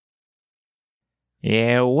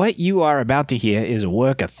Yeah, what you are about to hear is a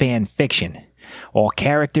work of fan fiction. All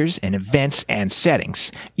characters and events and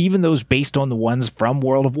settings, even those based on the ones from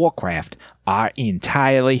World of Warcraft, are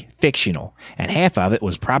entirely fictional, and half of it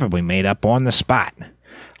was probably made up on the spot.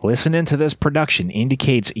 Listening to this production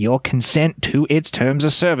indicates your consent to its terms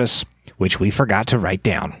of service, which we forgot to write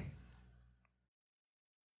down.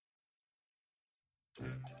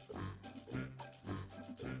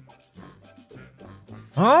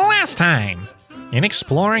 Last time, in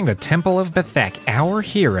exploring the Temple of Bethek, our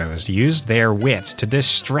heroes used their wits to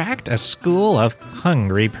distract a school of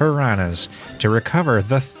hungry piranhas to recover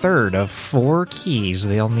the third of 4 keys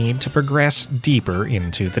they'll need to progress deeper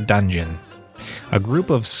into the dungeon. A group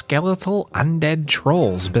of skeletal undead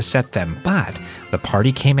trolls beset them, but the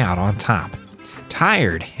party came out on top.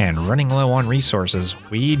 Tired and running low on resources,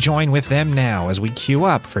 we join with them now as we queue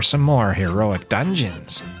up for some more heroic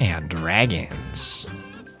Dungeons and Dragons.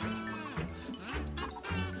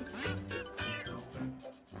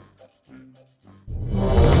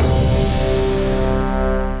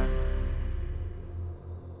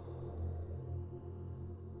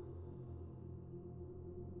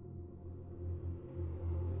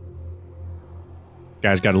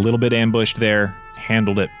 Guys got a little bit ambushed there,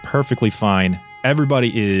 handled it perfectly fine.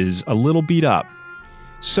 Everybody is a little beat up.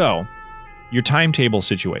 So, your timetable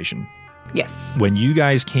situation. Yes. When you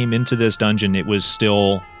guys came into this dungeon, it was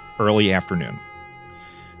still early afternoon.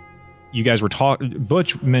 You guys were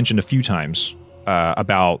Butch mentioned a few times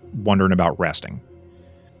about wondering about resting.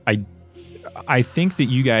 I think that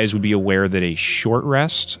you guys would be aware that a short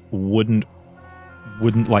rest wouldn't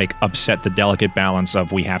like upset the delicate balance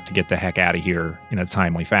of we have to get the heck out of here in a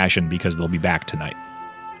timely fashion because they'll be back tonight.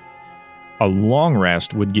 A long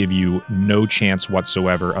rest would give you no chance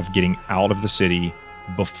whatsoever of getting out of the city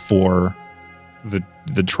before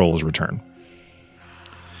the trolls return.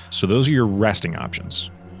 So those are your resting options.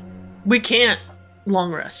 We can't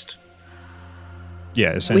long rest.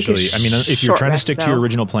 Yeah, essentially. I mean, if you're trying to stick to your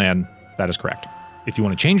original plan, that is correct. If you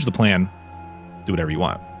want to change the plan, do whatever you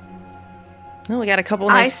want. Oh, we got a couple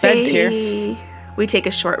nice beds here. We take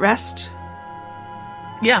a short rest.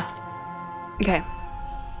 Yeah. Okay.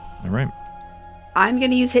 All right. I'm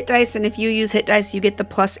going to use hit dice, and if you use hit dice, you get the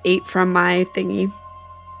 +8 from my thingy.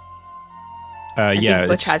 I think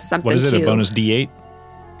Butch has something what is it, too. a bonus D8?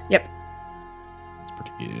 Yep. That's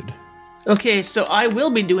pretty good. Okay, so I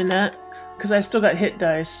will be doing that, because I still got hit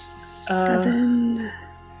dice. 7.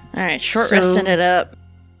 All right, resting it up.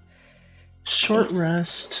 Short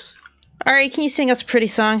rest. Ari, can you sing us a pretty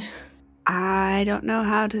song? I don't know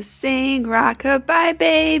how to sing rock-a-bye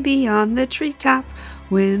baby on the treetop.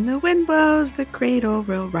 When the wind blows, the cradle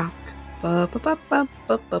will rock.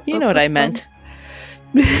 You know what I meant.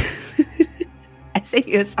 I sang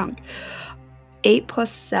you a song. 8 +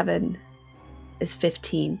 7 is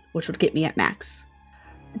 15, which would get me at max.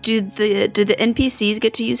 Do the NPCs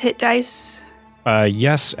get to use hit dice?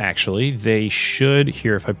 Yes, actually. They should.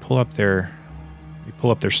 Here, if I pull up their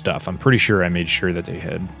stuff, I'm pretty sure I made sure that they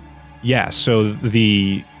had. Yeah, so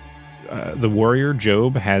the warrior,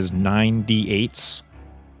 Job, has 9 D8s,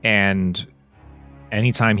 and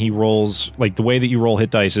anytime he rolls, like the way that you roll hit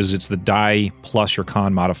dice is it's the die plus your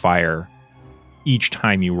con modifier each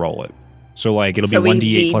time you roll it. So like it'll be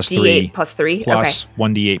 1d8 plus 3 D8 plus 3 plus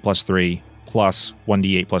 1d8 plus 3 plus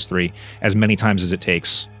 1d8 plus 3 as many times as it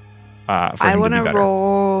takes. I want to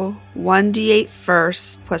roll 1d8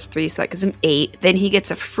 first plus 3, so that gives him 8. Then he gets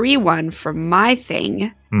a free one from my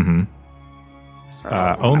thing. Mm-hmm.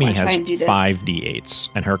 So Omi has 5 d8s,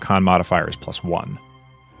 and her con modifier is +1.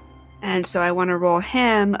 And so I want to roll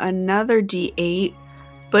him another d8.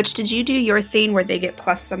 Butch, did you do your thing where they get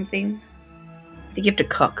plus something? I think you have to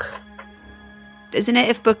cook. Isn't it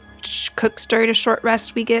if Butch cooks during a short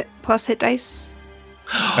rest, we get plus hit dice?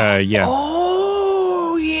 Yeah.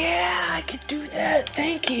 Oh, yeah, I could do that.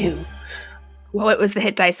 Thank you. What was the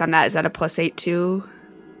hit dice on that? Is that a +8 too?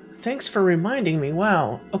 Thanks for reminding me.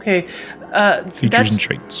 Wow. Okay.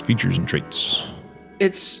 Features and traits.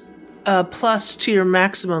 It's a plus to your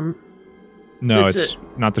maximum. No, it's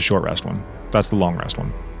not the short rest one. That's the long rest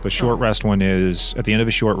one. The short rest one is, at the end of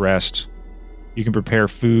a short rest, you can prepare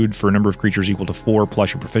food for a number of creatures equal to 4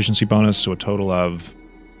 plus your proficiency bonus, so a total of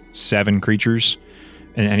 7 creatures.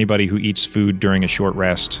 And anybody who eats food during a short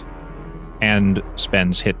rest and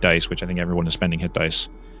spends hit dice, which I think everyone is spending hit dice,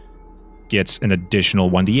 gets an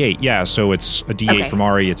additional 1d8. Yeah, so it's a d8 from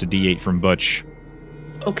Ari, it's a d8 from Butch.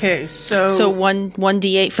 Okay, so... So one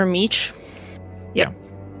d8 from each? Yep.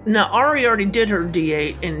 Now, Ari already did her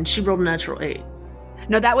d8, and she rolled a natural 8.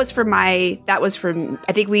 No, that was for I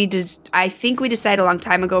think we decided a long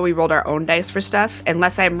time ago we rolled our own dice for stuff,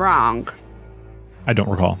 unless I'm wrong. I don't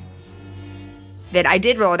recall. Then I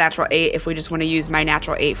did roll a natural 8 if we just want to use my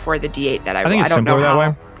natural 8 for the D8 that I rolled. I think it's I don't simpler know that how.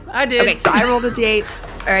 way. I did. Okay, so I rolled a D8.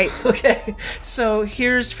 All right. Okay, so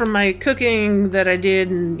here's from my cooking that I did,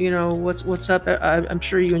 and what's up. I'm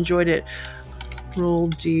sure you enjoyed it. Roll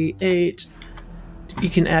D8. You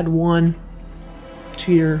can add 1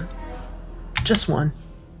 to your. Just one.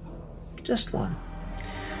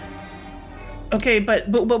 Okay, but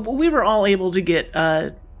we were all able to get.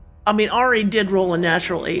 Ari did roll a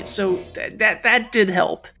natural 8, so that did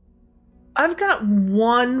help. I've got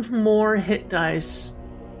 1 more hit dice.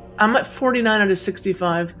 I'm at 49 out of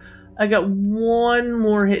 65. I got 1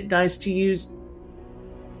 more hit dice to use.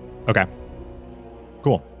 Okay.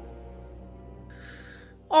 Cool.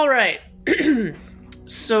 All right.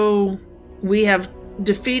 So we have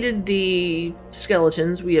defeated the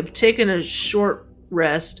skeletons. We have taken a short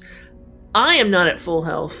rest. I am not at full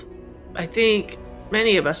health. I think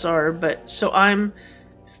many of us are, but so I'm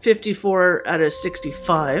 54 out of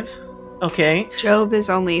 65. Okay. Job is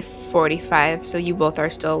only 45, so you both are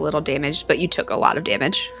still a little damaged, but you took a lot of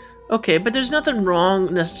damage. Okay, but there's nothing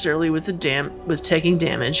wrong necessarily with with taking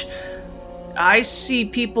damage. I see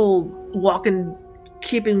people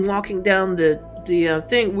keeping walking down the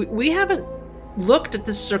thing. We haven't looked at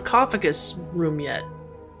the sarcophagus room yet.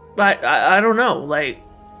 I don't know. Like,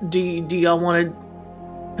 do y'all want to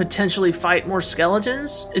potentially fight more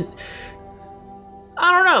skeletons?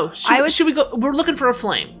 I don't know. Should we go? We're looking for a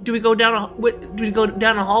flame. Do we go down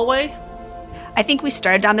a hallway? I think we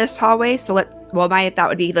started down this hallway, so my thought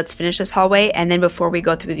would be let's finish this hallway, and then before we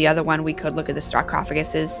go through the other one, we could look at the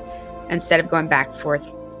sarcophaguses instead of going back.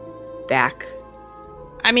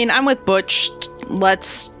 I mean, I'm with Butch.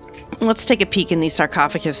 Let's take a peek in these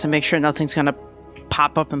sarcophagus and make sure nothing's gonna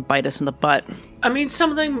pop up and bite us in the butt. I mean,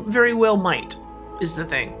 something very well might, is the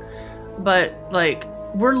thing. But, like,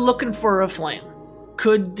 we're looking for a flame.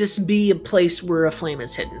 Could this be a place where a flame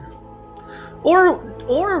is hidden? Or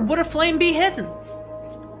would a flame be hidden?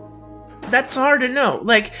 That's hard to know.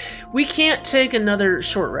 Like, we can't take another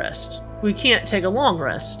short rest. We can't take a long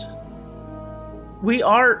rest. We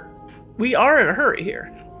are in a hurry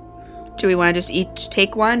here. Do we want to just each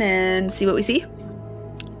take one and see what we see?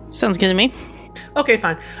 Sounds good to me. Okay,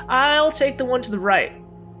 fine. I'll take the one to the right.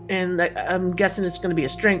 And I'm guessing it's going to be a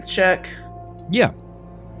strength check. Yeah.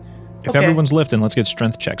 If everyone's lifting, let's get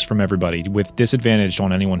strength checks from everybody with disadvantage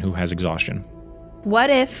on anyone who has exhaustion. What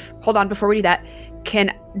if, hold on, before we do that,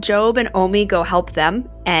 can Job and Omi go help them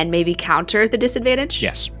and maybe counter the disadvantage?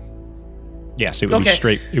 Yes. Yes, it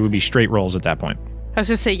would be straight rolls at that point. I was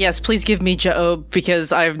going to say, yes, please give me Job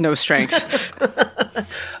because I have no strength.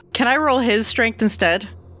 Can I roll his strength instead?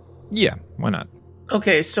 Yeah, why not?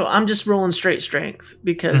 Okay, so I'm just rolling straight strength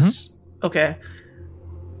because, okay,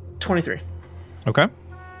 23. Okay.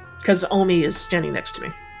 Because Omi is standing next to me.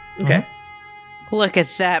 Okay. Look at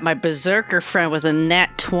that, my berserker friend with a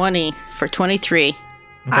nat 20 for 23. Okay.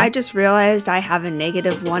 I just realized I have a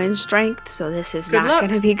 -1 in strength, so this is not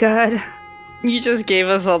going to be good. You just gave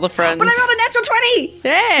us all the friends. But I rolled a natural 20!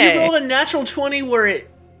 Hey! You rolled a natural 20 where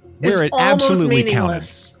it is almost absolutely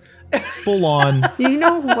meaningless. Full on. You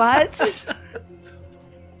know what?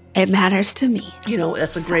 It matters to me. You know,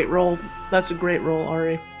 that's a great roll. That's a great roll,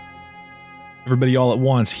 Ari. Everybody all at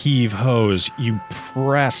once, heave hose. You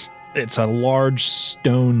press. It's a large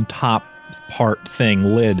stone top part thing,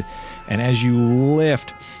 lid. And as you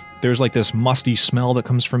lift, there's like this musty smell that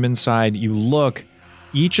comes from inside. You look,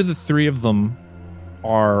 each of the 3 of them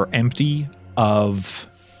are empty of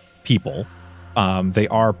people. They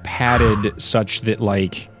are padded such that,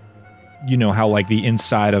 like, you know how like the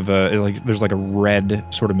inside of there's like a red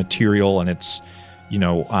sort of material, and it's, you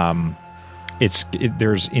know,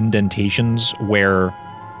 there's indentations where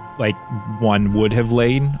like one would have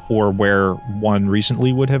lain or where one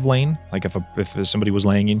recently would have lain, like if somebody was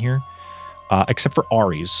laying in here, except for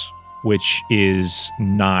Ari's, which is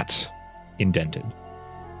not indented.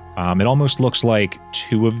 It almost looks like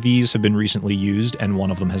 2 of these have been recently used and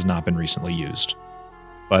one of them has not been recently used.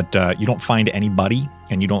 But you don't find anybody,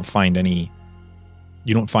 and you don't find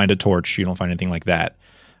a torch, you don't find anything like that.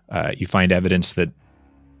 You find evidence that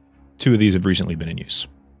 2 of these have recently been in use.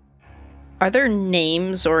 Are there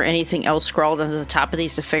names or anything else scrawled onto the top of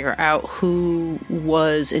these to figure out who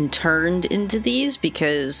was interned into these?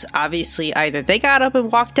 Because obviously either they got up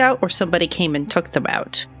and walked out or somebody came and took them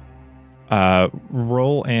out.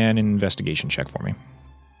 Roll an investigation check for me.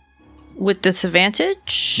 With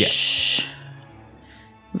disadvantage? Yes.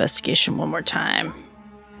 Investigation one more time.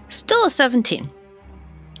 Still a 17.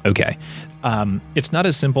 Okay. It's not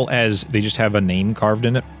as simple as they just have a name carved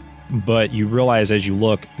in it, but you realize as you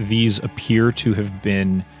look, these appear to have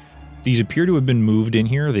been These appear to have been moved in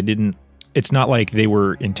here. They didn't. It's not like they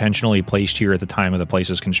were intentionally placed here at the time of the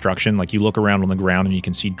place's construction. Like, you look around on the ground and you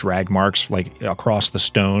can see drag marks like across the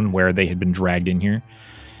stone where they had been dragged in here.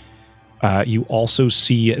 You also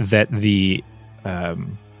see that the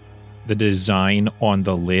design on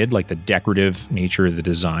the lid, like the decorative nature of the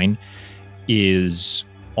design, is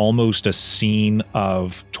almost a scene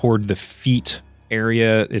of toward the feet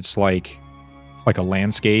area. It's like a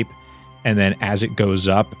landscape, and then as it goes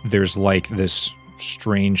up, there's like this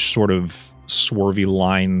strange sort of swervy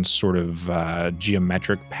line, sort of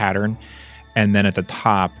geometric pattern, and then at the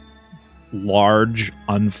top, large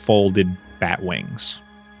unfolded bat wings.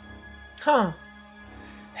 Huh.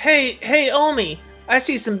 Hey, Omi, I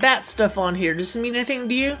see some bat stuff on here. Does this mean anything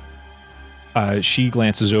to you? She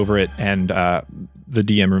glances over it, and the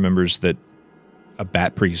DM remembers that a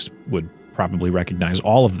bat priest would probably recognize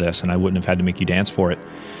all of this, and I wouldn't have had to make you dance for it.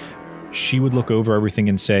 She would look over everything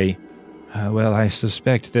and say, well, I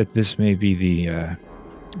suspect that this may be the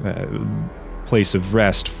place of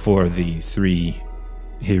rest for the 3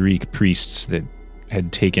 Heroic priests that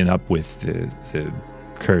had taken up with the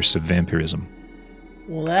curse of vampirism.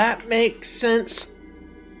 Well, that makes sense.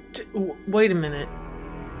 Wait a minute.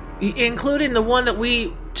 Including the one that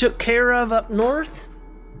we took care of up north?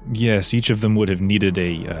 Yes, each of them would have needed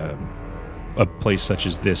a place such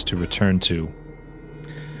as this to return to.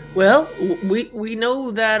 Well, we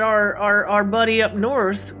know that our buddy up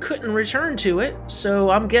north couldn't return to it, so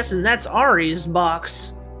I'm guessing that's Ari's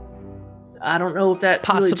box. I don't know if that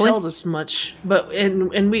really tells us much, but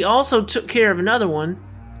and we also took care of another one,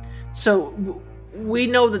 so we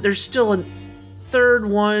know that there's still a third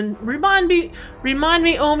one. Remind me,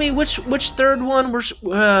 Omi, which third one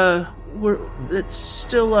it's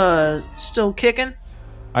still kicking?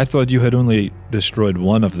 I thought you had only destroyed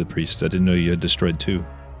one of the priests. I didn't know you had destroyed 2.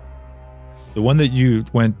 The one that you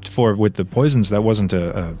went for with the poisons, that wasn't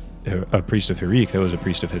a priest of Heroic, that was a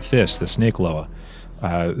priest of Hethys, the snake loa.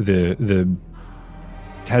 The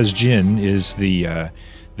Tazjin is the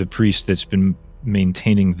priest that's been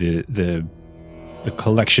maintaining the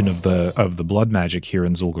collection of the blood magic here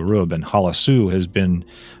in Zul'Gurub, and Halasu has been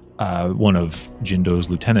one of Jindo's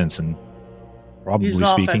lieutenants, and probably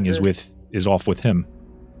speaking is off with him.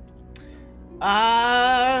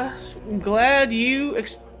 I'm glad you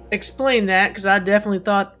explained that, because I definitely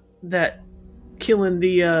thought that killing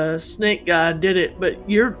the snake guy did it, but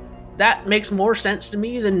that makes more sense to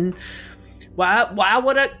me than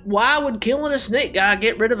why would killing a snake guy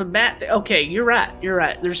get rid of a bat? Okay, you're right.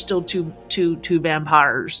 There's still two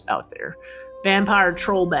vampires out there, vampire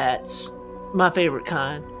troll bats, my favorite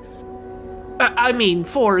kind. I mean,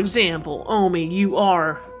 for example, Omi, you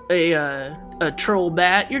are a troll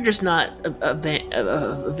bat. You're just not a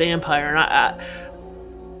vampire, and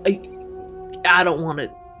I don't want to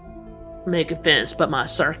make offense, but my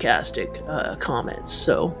sarcastic comments.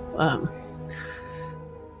 So,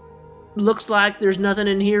 looks like there's nothing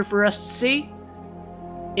in here for us to see,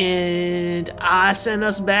 and I sent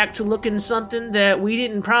us back to look into something that we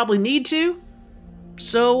didn't probably need to.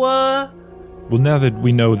 So, well, now that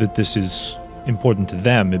we know that this is important to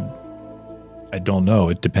them, I don't know.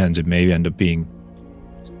 It depends. It may end up being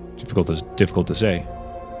difficult to say.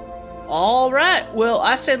 All right. Well,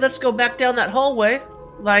 I say let's go back down that hallway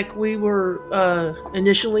like we were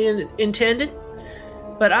initially intended.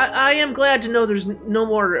 But I am glad to know there's no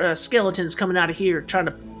more skeletons coming out of here trying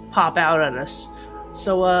to pop out at us.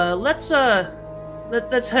 So let's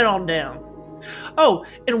head on down. Oh,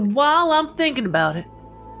 and while I'm thinking about it,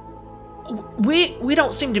 we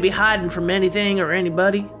don't seem to be hiding from anything or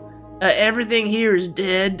anybody. Everything here is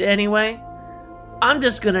dead anyway. I'm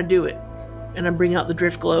just gonna do it. And I bring out the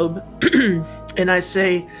drift globe, and I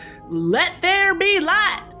say, "Let there be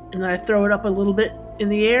light!" And then I throw it up a little bit in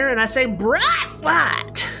the air, and I say, "Bright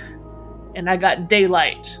light!" And I got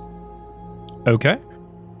daylight. Okay.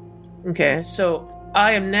 Okay, so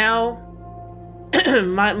I am now...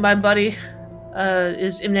 my buddy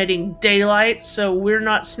is emanating daylight, so we're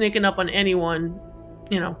not sneaking up on anyone,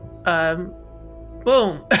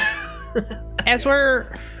 boom. As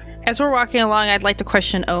we're walking along, I'd like to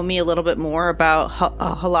question Omi a little bit more about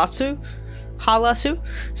Halasu.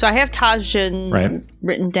 So I have Tajin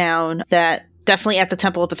written down, that definitely at the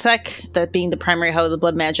Temple of Bethek, that being the primary hub of the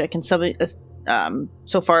blood magic, and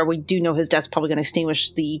so far we do know his death's probably going to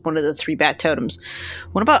extinguish one of the 3 bat totems.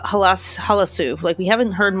 What about Halasu? Like, we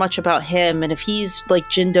haven't heard much about him, and if he's like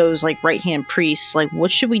Jindo's like right-hand priest, like,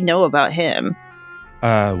 what should we know about him?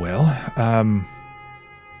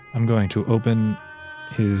 I'm going to open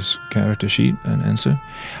his character sheet and answer.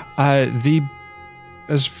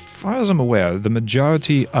 As far as I'm aware, the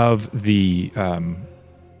majority of the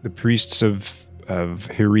the priests of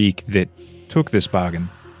Hirik that took this bargain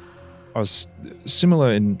are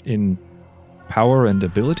similar in power and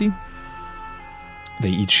ability. They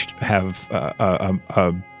each have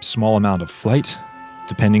a small amount of flight,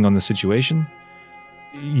 depending on the situation.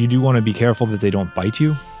 You do want to be careful that they don't bite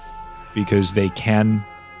you, because they can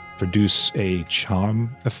produce a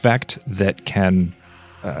charm effect that can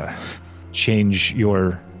change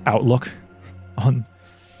your outlook on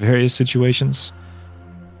various situations.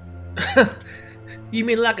 You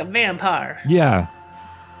mean like a vampire? Yeah.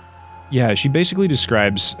 Yeah, she basically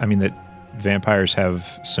describes, that vampires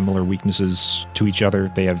have similar weaknesses to each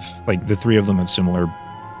other. They have, the three of them have similar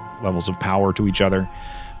levels of power to each other.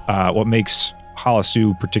 What makes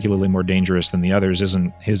Halasu particularly more dangerous than the others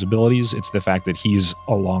isn't his abilities, it's the fact that he's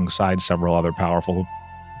alongside several other powerful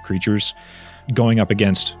creatures. Going up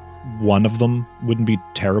against one of them wouldn't be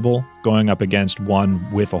terrible. Going up against one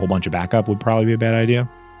with a whole bunch of backup would probably be a bad idea.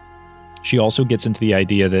 She also gets into the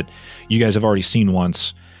idea that you guys have already seen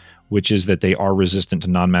once, which is that they are resistant to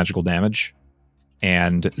non-magical damage.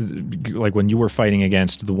 And when you were fighting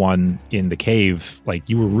against the one in the cave,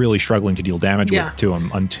 you were really struggling to deal damage to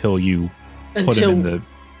him until you put him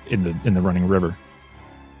in the running river.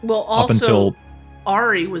 Well, also, up until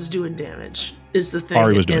Ari was doing damage is the thing.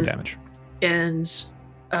 Ari was doing damage. And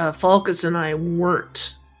Falkus and I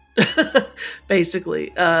weren't,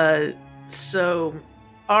 basically. So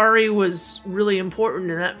Ari was really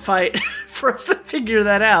important in that fight for us to figure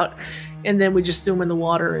that out. And then we just threw him in the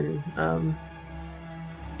water. And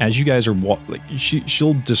as you guys are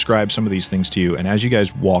she'll describe some of these things to you. And as you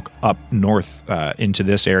guys walk up north into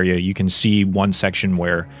this area, you can see one section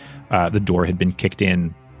where the door had been kicked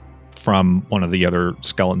in from one of the other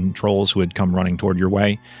skeleton trolls who had come running toward your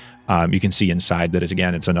way. You can see inside that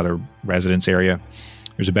it's another residence area.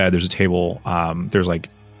 There's a bed, there's a table, there's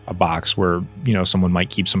a box where, someone might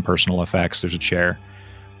keep some personal effects. There's a chair.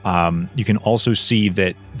 You can also see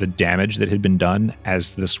that the damage that had been done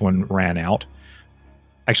as this one ran out.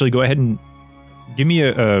 Actually, go ahead and give me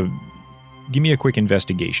a quick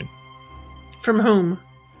investigation. From whom?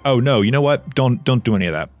 Oh no, you know what? Don't do any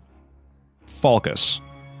of that. Falkus,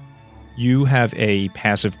 you have a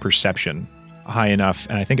passive perception high enough,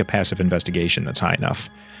 and I think a passive investigation that's high enough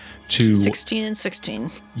to 16 and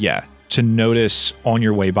 16. Yeah, to notice on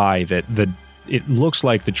your way by that it looks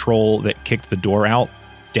like the troll that kicked the door out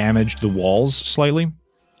damaged the walls slightly,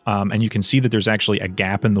 and you can see that there's actually a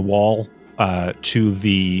gap in the wall to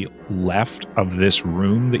the left of this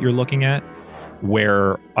room that you're looking at,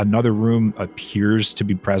 where another room appears to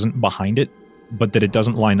be present behind it, but that it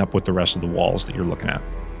doesn't line up with the rest of the walls that you're looking at.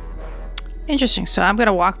 Interesting. So I'm going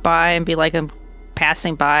to walk by and be I'm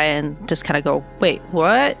passing by and just kind of go, wait,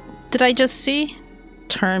 what did I just see?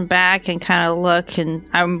 Turn back and kind of look, and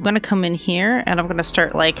I'm going to come in here and I'm going to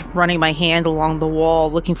start running my hand along the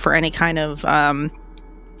wall looking for any kind of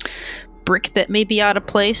brick that may be out of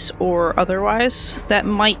place or otherwise that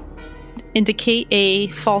might indicate a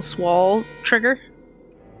false wall trigger.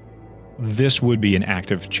 This would be an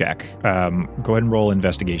active check. Go ahead and roll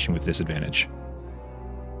investigation with disadvantage.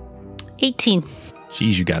 18.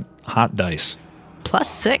 Jeez, you got hot dice. Plus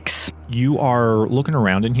 6. You are looking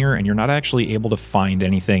around in here, and you're not actually able to find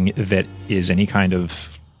anything that is any kind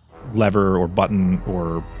of lever or button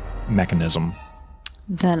or mechanism.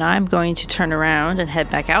 Then I'm going to turn around and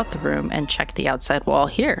head back out the room and check the outside wall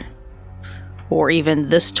here. Or even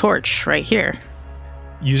this torch right here.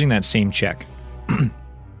 Using that same check,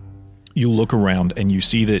 you look around and you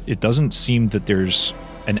see that it doesn't seem that there's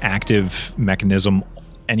an active mechanism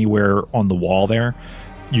anywhere on the wall there.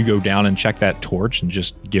 You go down and check that torch and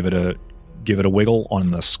just give it a wiggle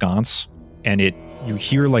on the sconce, and you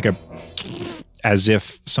hear as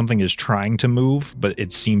if something is trying to move, but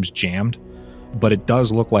it seems jammed. But it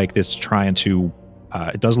does look like it's trying to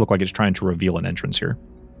reveal an entrance here.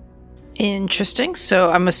 Interesting. So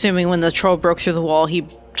I'm assuming when the troll broke through the wall, he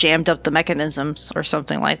jammed up the mechanisms or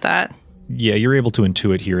something like that. Yeah, you're able to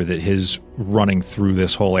intuit here that his running through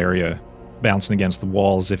this whole area, bouncing against the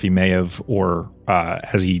walls if he may have, or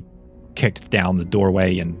has he kicked down the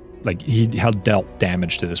doorway and he had dealt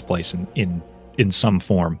damage to this place in some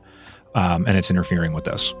form, and it's interfering with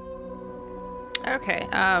this. Okay.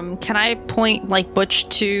 Can I point Butch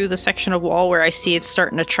to the section of wall where I see it's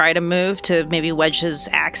starting to try to move, to maybe wedge his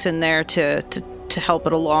axe in there to help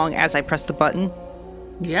it along as I press the button?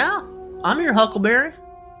 Yeah, I'm your Huckleberry.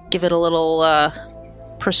 Give it a little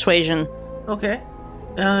persuasion. Okay.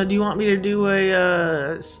 Do you want me to do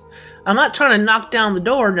I'm not trying to knock down the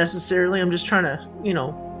door necessarily. I'm just trying to,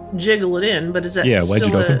 jiggle it in. But is that wedge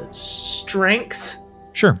still it open. A strength?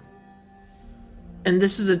 Sure. And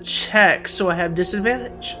this is a check, so I have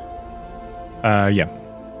disadvantage. Yeah.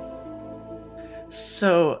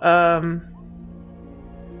 So,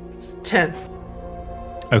 10.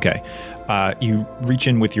 Okay. You reach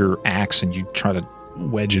in with your axe and you try to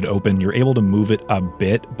wedge it open. You're able to move it a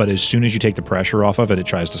bit, but as soon as you take the pressure off of it, it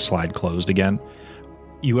tries to slide closed again.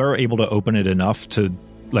 You are able to open it enough to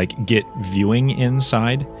get viewing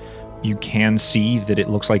inside. You can see that it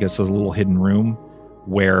looks like it's a little hidden room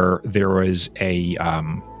where there was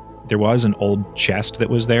an old chest that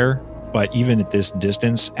was there, but even at this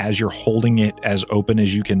distance, as you're holding it as open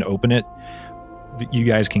as you can open it, you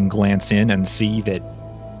guys can glance in and see that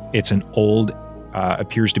it's an old,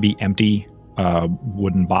 appears to be empty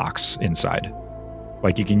wooden box inside.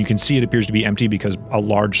 You can see it appears to be empty because a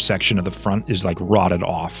large section of the front is rotted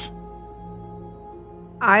off.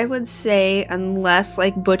 I would say unless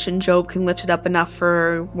Butch and Job can lift it up enough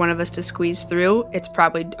for one of us to squeeze through, it's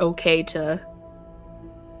probably okay to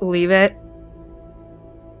leave it.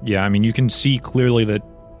 Yeah, I mean, you can see clearly that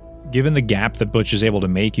given the gap that Butch is able to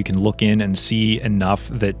make, you can look in and see enough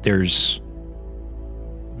that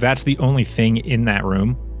that's the only thing in that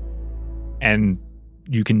room. And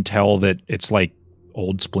you can tell that it's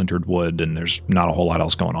old splintered wood and there's not a whole lot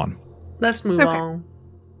else going on. Let's move on.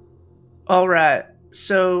 All right.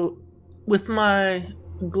 So, with my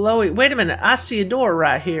glowy... Wait a minute. I see a door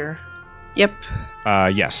right here. Yep.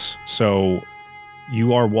 Yes. So,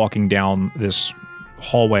 you are walking down this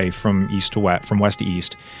hallway from west to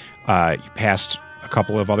east. You passed a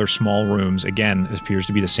couple of other small rooms. Again, it appears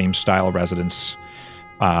to be the same style residence.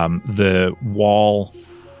 The wall...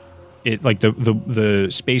 the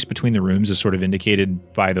space between the rooms is sort of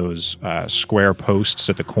indicated by those square posts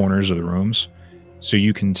at the corners of the rooms. So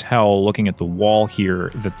you can tell, looking at the wall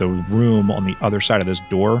here, that the room on the other side of this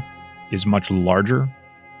door is much larger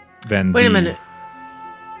than Wait a minute.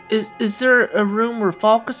 Is there a room where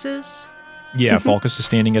Falcus is? Yeah, Falcus is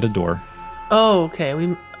standing at a door. Oh,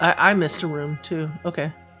 okay. I missed a room, too.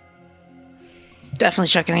 Okay. Definitely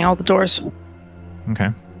checking all the doors. Okay.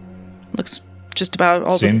 Looks just about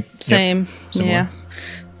all Same. the same. Yep. Yeah.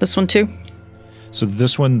 This one, too? So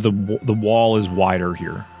this one, the wall is wider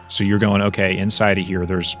here. So you're going, okay, inside of here,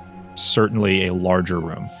 there's certainly a larger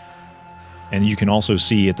room. And you can also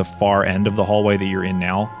see at the far end of the hallway that you're in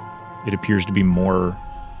now, it appears to be more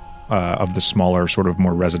of the smaller, sort of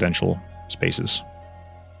more residential spaces.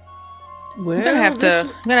 Well, I'm gonna have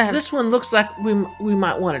this one looks like we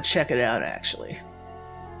might want to check it out, actually.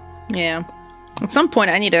 Yeah. At some point,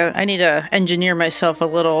 I need to engineer myself a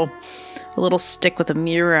little stick with a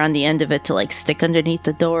mirror on the end of it to stick underneath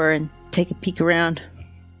the door and take a peek around.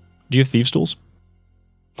 Do you have thieves' tools?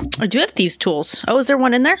 I do have thieves' tools. Oh, is there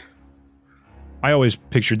one in there? I always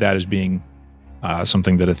pictured that as being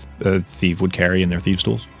something that a thief would carry in their thieves'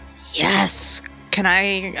 tools. Yes. Can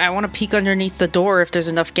I want to peek underneath the door if there's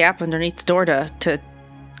enough gap underneath the door to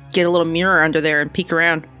get a little mirror under there and peek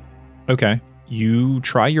around. Okay. You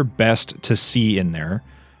try your best to see in there.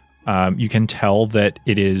 You can tell that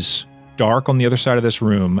it is dark on the other side of this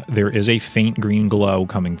room. There is a faint green glow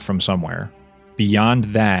coming from somewhere. Beyond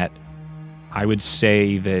that, I would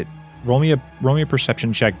say that roll me a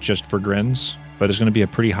perception check just for grins, but it's going to be a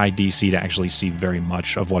pretty high DC to actually see very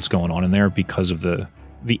much of what's going on in there because of the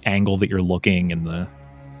angle that you're looking and the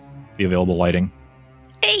available lighting.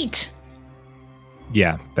 8!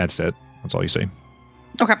 Yeah, that's it. That's all you see.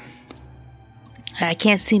 Okay. I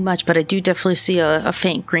can't see much, but I do definitely see a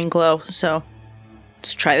faint green glow, so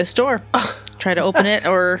let's try this door. Try to open it,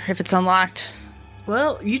 or if it's unlocked.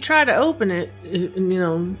 Well, you try to open it,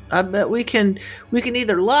 and, I bet we can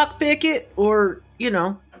either lockpick it, or,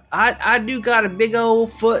 I do got a big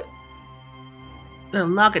old foot that'll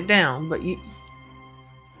knock it down, but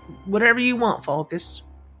whatever you want, Falcus.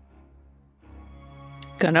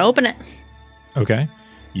 Gonna open it. Okay.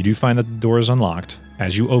 You do find that the door is unlocked.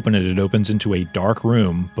 As you open it, it opens into a dark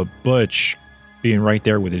room, but Butch, being right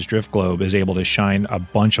there with his drift globe, is able to shine a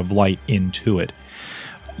bunch of light into it.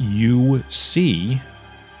 You see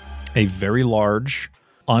a very large,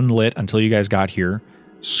 unlit until you guys got here,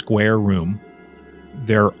 square room.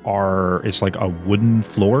 It's like a wooden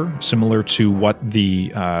floor, similar to what the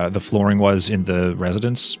flooring was in the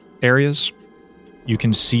residence areas. You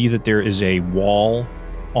can see that there is a wall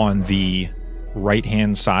on the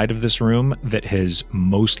right-hand side of this room that has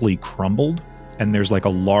mostly crumbled, and there's a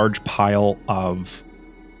large pile of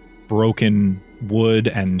broken wood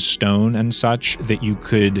and stone and such that you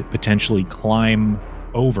could potentially climb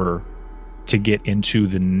over to get into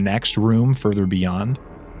the next room further beyond.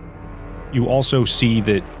 You also see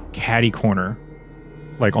that catty corner,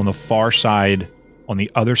 on the far side, on the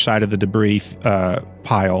other side of the debris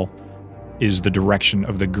pile, is the direction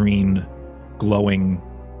of the green glowing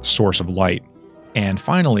source of light. And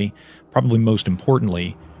finally, probably most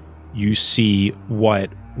importantly, you see what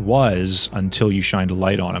was, until you shined a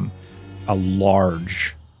light on him, a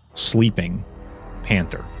large sleeping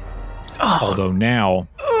panther. Although now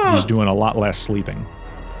he's doing a lot less sleeping.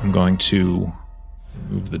 I'm going to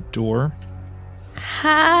move the door.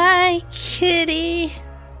 Hi, kitty.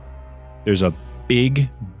 There's a big,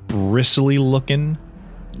 bristly looking,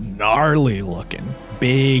 gnarly looking,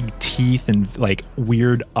 big teeth and like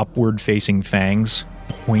weird upward facing fangs,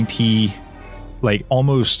 pointy, like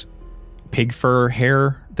almost pig fur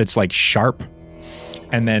hair that's like sharp.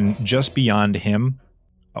 And then just beyond him,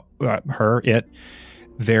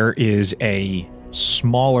 there is a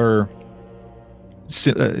smaller,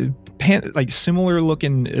 like similar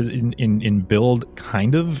looking in build,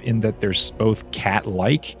 kind of, in that they're both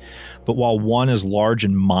cat-like, but while one is large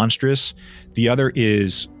and monstrous, the other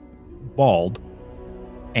is bald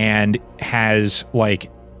and has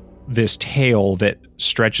like this tail that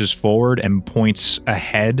stretches forward and points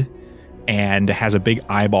ahead and has a big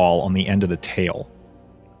eyeball on the end of the tail.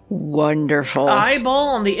 Wonderful. Eyeball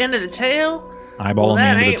on the end of the tail? Eyeball on the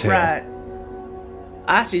end of the tail. Right.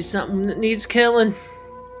 I see something that needs killing.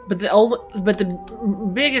 But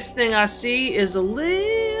the biggest thing I see is a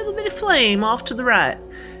little bit of flame off to the right.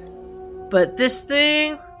 But this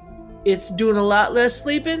thing, it's doing a lot less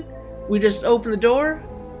sleeping. We just open the door.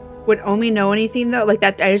 Would Omi know anything though? Like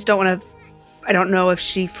that, I just don't want to. I don't know if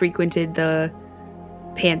she frequented the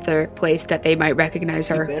panther place that they might recognize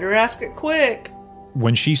her. You better ask it quick.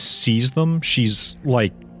 When she sees them, she's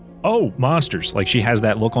like, "Oh, monsters!" Like she has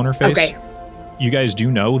that look on her face. Okay. You guys do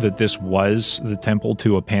know that this was the temple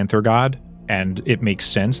to a panther god, and it makes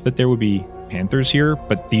sense that there would be panthers here,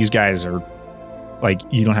 but these guys are, like,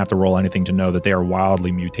 you don't have to roll anything to know that they are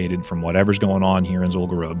wildly mutated from whatever's going on here in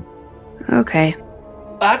Zul'Gurub. Okay.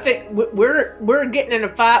 I think we're getting in a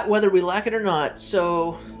fight whether we like it or not,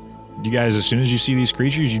 so... You guys, as soon as you see these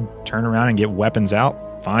creatures, you turn around and get weapons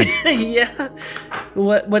out? Fine. Yeah.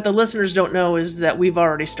 What the listeners don't know is that we've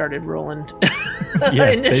already started rolling.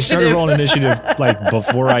 Yeah, they started rolling initiative like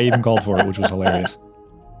before I even called for it, which was hilarious.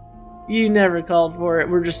 You never called for it.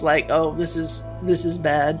 We're just like, oh, this is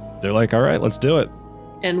bad. They're like, all right, let's do it.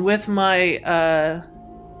 And with my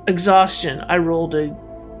exhaustion, I rolled a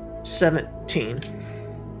 17.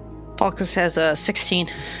 Falkus has a 16.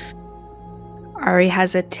 Ari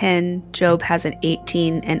has a 10, Job has an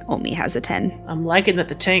 18, and Omi has a 10. I'm liking that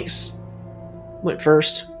the tanks went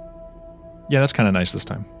first. Yeah, that's kind of nice this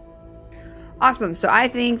time. Awesome. So I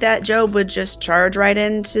think that Job would just charge right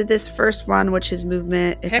into this first one, which his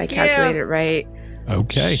movement, if I calculate it right,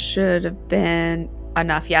 Okay. should have been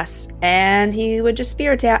enough, yes. And he would just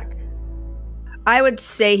spear attack. I would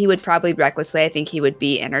say he would probably recklessly. I think he would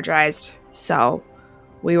be energized. So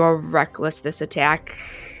we will reckless this attack.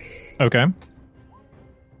 Okay.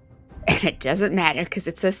 And it doesn't matter because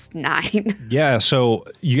it's a 9. Yeah, so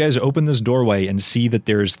you guys open this doorway and see that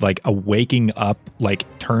there's like a waking up, like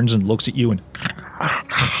turns and looks at you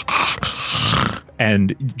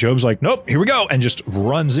and Job's like, nope, here we go, and just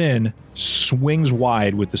runs in, swings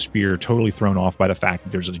wide with the spear, totally thrown off by the fact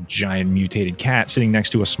that there's a giant mutated cat sitting next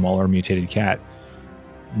to a smaller mutated cat.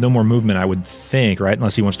 No more movement, I would think, right?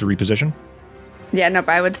 Unless he wants to reposition. Yeah, nope,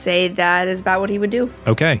 I would say that is about what he would do.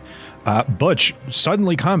 Okay. Butch,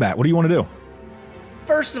 suddenly combat. What do you want to do?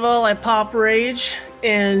 First of all, I pop rage,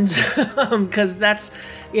 and because that's,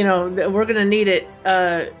 we're gonna need it.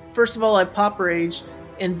 First of all, I pop rage,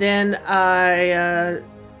 and then I'm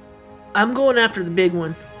going after the big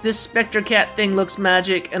one. This Spectre Cat thing looks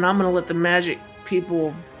magic, and I'm gonna let the magic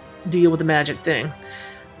people deal with the magic thing.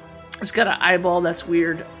 It's got an eyeball that's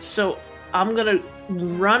weird, so I'm gonna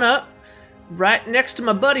run up right next to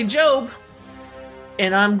my buddy Job,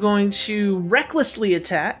 and I'm going to recklessly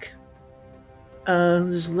attack.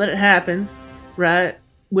 Just let it happen, right?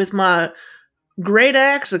 With my great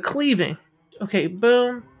axe of cleaving. Okay,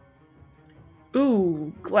 boom.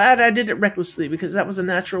 Ooh, glad I did it recklessly because that was a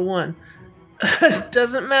natural 1. It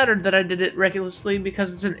doesn't matter that I did it recklessly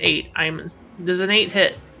because it's an 8. Does an 8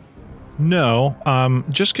 hit? No,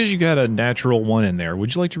 just because you got a natural 1 in there,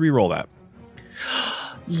 would you like to re-roll that?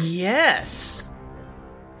 Yes.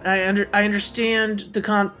 I understand the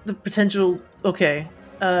potential. Okay.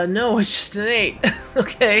 No, it's just an 8.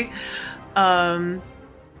 Okay.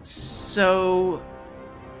 So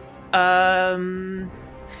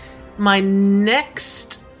my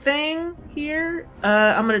next thing here,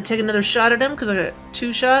 I'm gonna take another shot at him because I got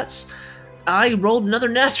 2 shots. I rolled another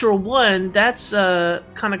natural 1. That's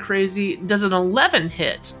kind of crazy. Does an 11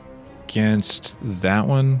 hit? Against that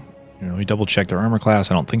one? Let me double check their armor class.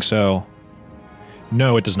 I don't think so.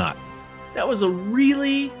 No, it does not. That was a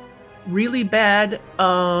really, really bad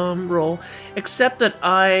roll. Except that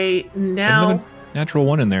I now Another natural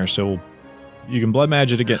 1 in there, so you can blood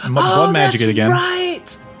magic again. Blood magic it again.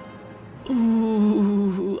 Right.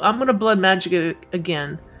 Ooh, I'm gonna blood magic it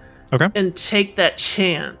again. Okay. And take that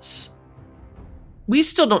chance. We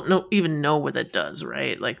still don't even know what that does,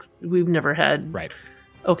 right? Like we've never had. Right.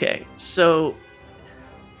 Okay, so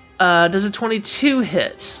does a 22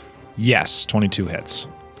 hit? Yes, 22 hits.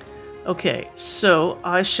 Okay, so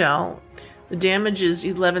I shall. The damage is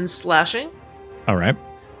 11 slashing. All right.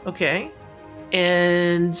 Okay.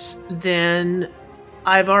 And then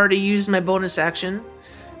I've already used my bonus action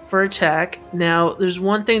for attack. Now, there's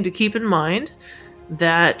one thing to keep in mind,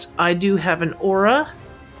 that I do have an aura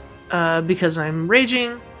because I'm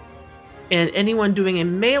raging, and anyone doing a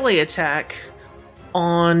melee attack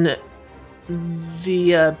on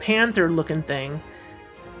the panther-looking thing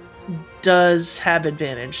does have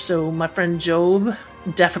advantage. So my friend Job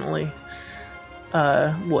definitely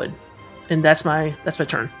would, and that's my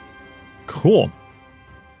turn. Cool.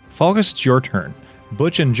 Falgus, it's your turn.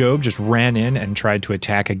 Butch and Job just ran in and tried to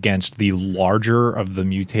attack against the larger of the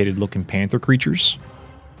mutated-looking panther creatures.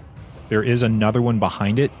 There is another one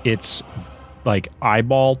behind it. Its like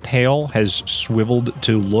eyeball tail has swiveled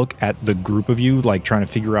to look at the group of you, like trying to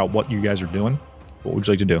figure out what you guys are doing. What would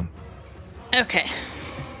you like to do? Okay.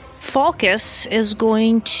 Falcus is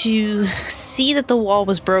going to see that the wall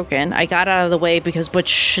was broken. I got out of the way because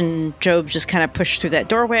Butch and Job just kind of pushed through that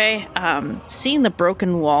doorway. Seeing the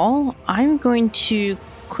broken wall, I'm going to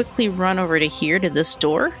quickly run over to here to this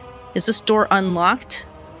door. Is this door unlocked?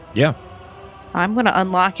 Yeah. I'm going to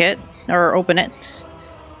unlock it or open it.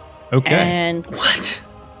 Okay. And What?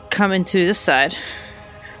 come into this side.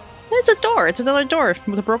 It's a door. It's another door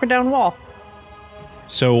with a broken down wall.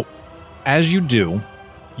 So, as you do,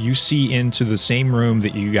 you see into the same room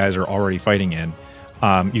that you guys are already fighting in.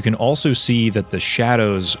 You can also see that the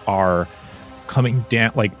shadows are coming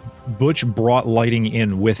down. Like, Butch brought lighting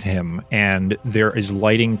in with him, and there is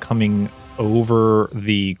lighting coming over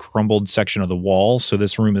the crumbled section of the wall. So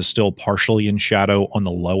this room is still partially in shadow on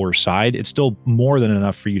the lower side. It's still more than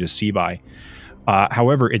enough for you to see by.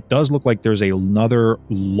 However, it does look like there's another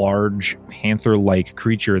large panther-like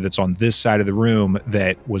creature that's on this side of the room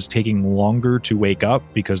that was taking longer to wake up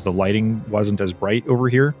because the lighting wasn't as bright over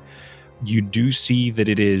here. You do see that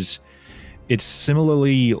it's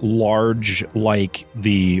similarly large like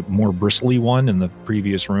the more bristly one in the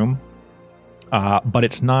previous room, but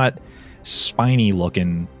it's not spiny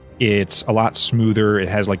looking. It's a lot smoother. It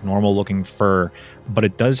has like normal looking fur, but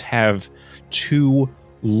it does have two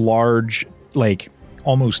large, like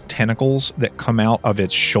almost tentacles that come out of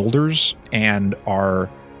its shoulders and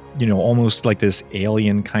are, almost like this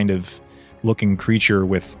alien kind of looking creature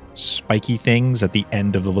with spiky things at the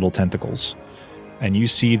end of the little tentacles. And you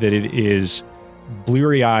see that it is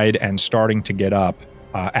bleary-eyed and starting to get up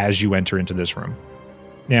as you enter into this room.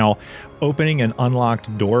 Now, opening an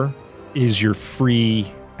unlocked door is your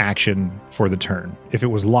free action for the turn. If it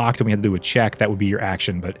was locked and we had to do a check, that would be your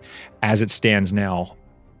action. But as it stands now...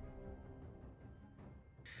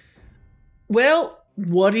 Well,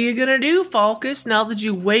 what are you gonna do, Falcus, now that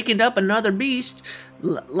you've wakened up another beast,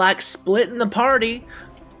 like splitting the party?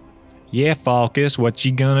 Yeah, Falcus, what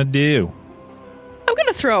you gonna do? I'm going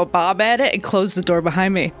to throw a bomb at it and close the door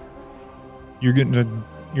behind me. You're gonna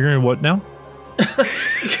what now?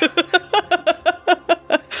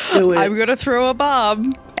 Do it. I'm going to throw a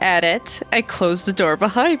bomb at it and close the door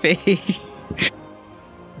behind me.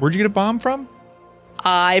 Where'd you get a bomb from?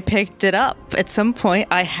 I picked it up. At some point,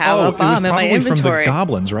 I have a bomb in my from inventory. the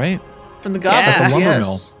goblins, right? From the goblins, Yeah. The lumber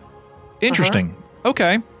yes. Interesting.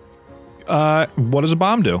 Okay. What does a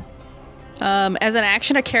bomb do? As an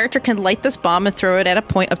action, a character can light this bomb and throw it at a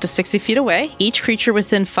point up to 60 feet away. Each creature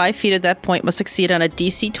within 5 feet of that point must succeed on a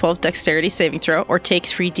DC 12 dexterity saving throw or take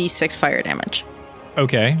 3d6 fire damage.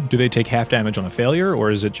 Okay. Do they take half damage on a failure, or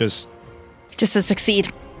is it just... Just to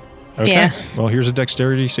succeed. Okay. Yeah. Well, here's a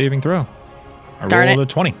dexterity saving throw. I Darn rolled it. a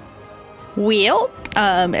 20. Well,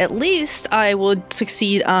 at least I would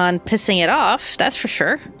succeed on pissing it off. That's for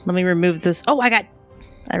sure. Let me remove this. Oh,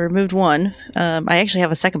 I removed one. I actually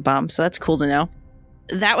have a second bomb, so that's cool to know.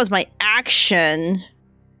 That was my action.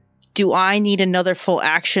 Do I need another full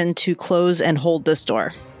action to close and hold this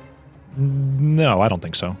door? No, I don't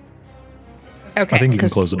think so. Okay. I think you can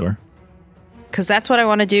close the door. Because that's what I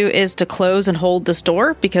want to do, is to close and hold this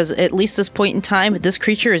door, because at least this point in time, this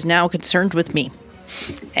creature is now concerned with me.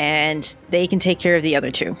 And they can take care of the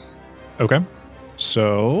other two. Okay.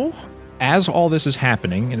 So, as all this is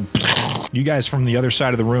happening, and You guys from the other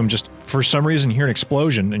side of the room just, for some reason, hear an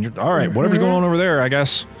explosion, and you're, all right, whatever's going on over there, I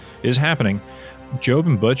guess, is happening. Job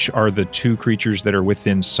and Butch are the two creatures that are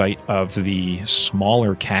within sight of the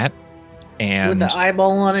smaller cat. And with the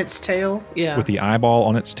eyeball on its tail? Yeah. With the eyeball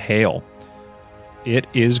on its tail. It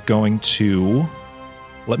is going to...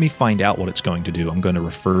 Let me find out what it's going to do. I'm going to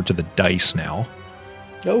refer to the dice now.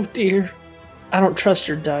 Oh, dear. I don't trust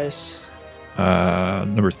your dice.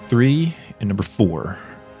 Number 3 and number 4.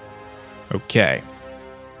 Okay.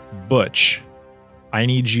 Butch, I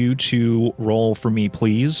need you to roll for me,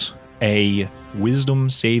 please, a wisdom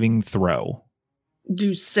saving throw.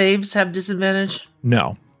 Do saves have disadvantage?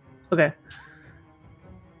 No. Okay.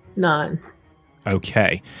 9.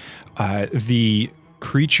 Okay. The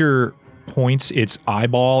creature points its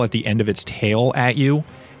eyeball at the end of its tail at you,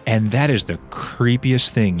 and that is the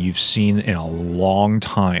creepiest thing you've seen in a long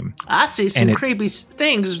time. I see some creepy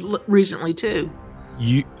things recently, too.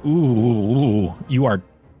 You are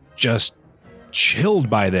just chilled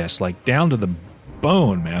by this, like down to the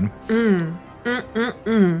bone, man.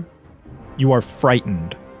 You are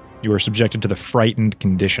frightened. You are subjected to the frightened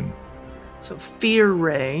condition. So fear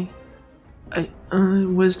ray,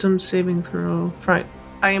 wisdom saving throw, fright.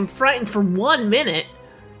 I am frightened for 1 minute.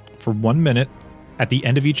 For 1 minute, at the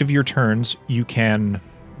end of each of your turns, you can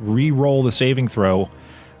re-roll the saving throw.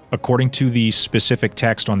 According to the specific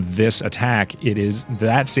text on this attack,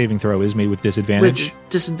 that saving throw is made with disadvantage. With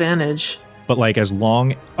disadvantage. But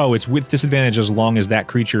it's with disadvantage as long as that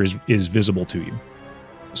creature is visible to you.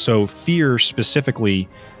 So fear specifically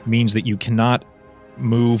means that you cannot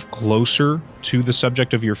move closer to the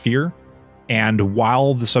subject of your fear. And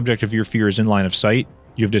while the subject of your fear is in line of sight,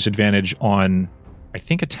 you have disadvantage on, I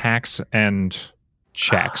think, attacks and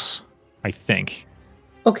checks. I think.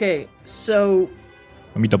 Okay, so...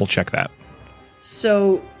 Let me double check that.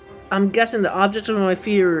 So, I'm guessing the object of my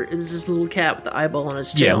fear is this little cat with the eyeball on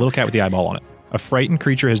its tail. Yeah, a little cat with the eyeball on it. A frightened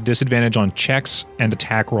creature has disadvantage on checks and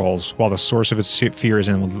attack rolls while the source of its fear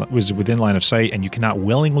was within line of sight, and you cannot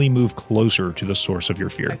willingly move closer to the source of your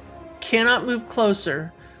fear. I cannot move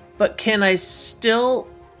closer, but can I still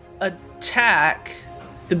attack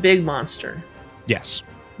the big monster? Yes.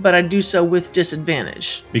 But I do so with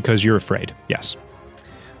disadvantage. Because you're afraid, yes.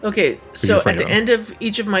 Okay, so at the end of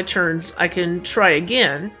each of my turns, I can try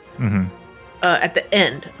again at the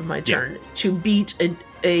end of my turn to beat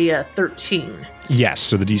a 13. Yes,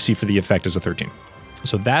 so the DC for the effect is a 13.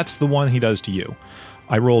 So that's the one he does to you.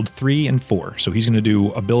 I rolled 3 and 4, so he's going to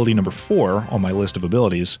do ability number 4 on my list of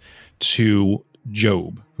abilities to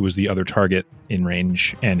Job, who is the other target in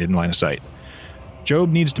range and in line of sight. Job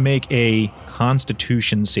needs to make a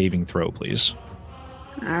Constitution saving throw, please.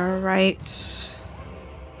 All right.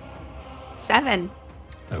 7.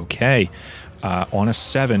 Okay. On a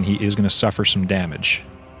 7, he is going to suffer some damage.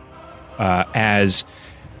 As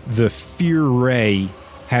the fear ray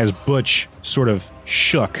has Butch sort of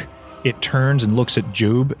shook, it turns and looks at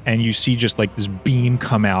Job, and you see just like this beam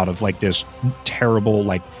come out of like this terrible,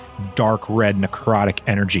 like dark red necrotic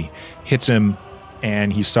energy. Hits him,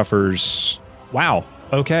 and he suffers... Wow.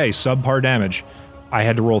 Okay, subpar damage. I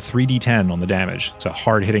had to roll 3d10 on the damage. It's a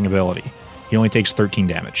hard-hitting ability. He only takes 13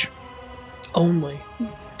 damage. Only.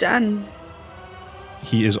 Done.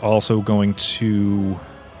 He is also going to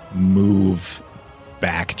move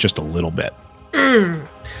back just a little bit.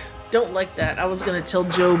 Don't like that. I was going to tell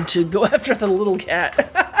Job to go after the little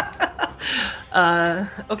cat.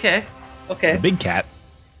 Okay. The big cat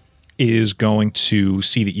is going to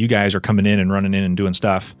see that you guys are coming in and running in and doing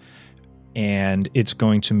stuff, and it's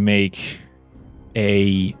going to make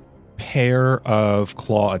a pair of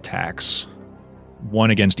claw attacks, one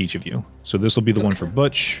against each of you. So this will be the one for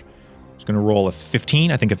Butch. It's going to roll a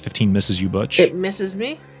 15. I think a 15 misses you, Butch. It misses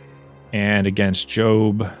me. And against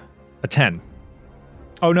Job, a 10.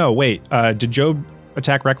 Oh, no, wait. Did Job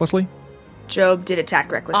attack recklessly? Job did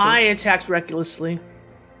attack recklessly. I attacked recklessly.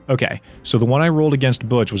 Okay, so the one I rolled against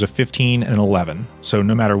Butch was a 15 and an 11. So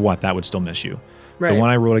no matter what, that would still miss you. Right. The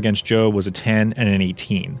one I rolled against Job was a 10 and an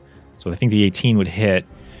 18. So I think the 18 would hit.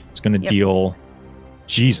 It's going to deal,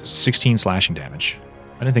 16 slashing damage.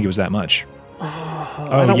 I didn't think it was that much.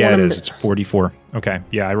 Oh, yeah, it is. It's 44. Okay,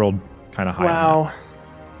 yeah, I rolled kind of high. Wow.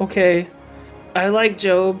 Okay. I like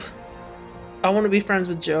Job. I want to be friends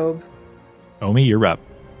with Job. Omi, you're up.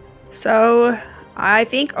 So, I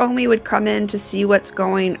think Omi would come in to see what's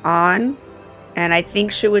going on. And I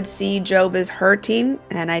think she would see Job is hurting.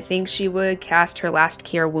 And I think she would cast her last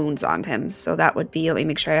cure wounds on him. So that would be, let me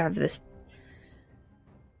make sure I have this.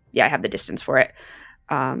 Yeah, I have the distance for it.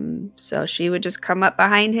 So she would just come up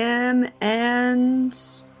behind him and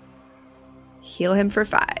heal him for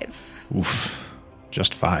 5. Oof.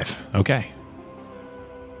 Just 5. Okay.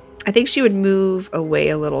 I think she would move away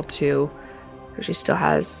a little too, because she still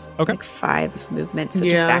has Okay. like 5 of movement, so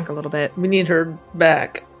just Yeah. back a little bit. We need her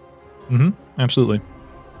back. Absolutely.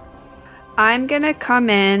 I'm gonna come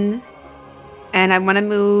in, and I want to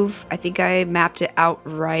move. I think I mapped it out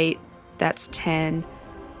right. That's 10.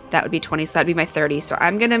 That would be 20, so that'd be my 30. So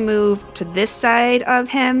I'm gonna move to this side of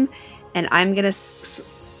him, and I'm gonna.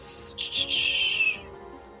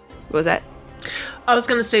 What was that? I was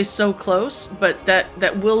gonna say so close, but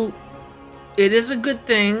that will. It is a good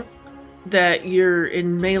thing that you're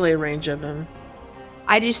in melee range of him.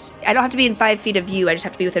 I don't have to be in 5 feet of you. I just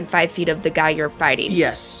have to be within 5 feet of the guy you're fighting.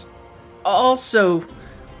 Yes. Also,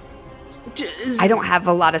 I don't have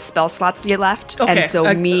a lot of spell slots yet left, Okay, and so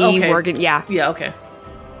okay. Morgan, yeah, Okay.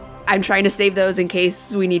 I'm trying to save those in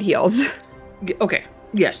case we need heals. Okay.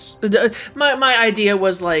 Yes. My idea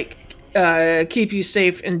was like keep you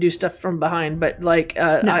safe and do stuff from behind, but like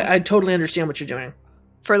No. I totally understand what you're doing.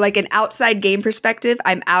 For like an outside game perspective,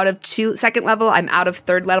 I'm out of 2 second level, I'm out of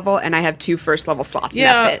 3rd level, and I have 2 first level slots. And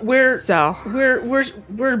Yeah, that's it.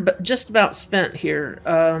 we're just about spent here.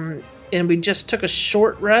 And we just took a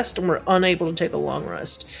short rest, and we're unable to take a long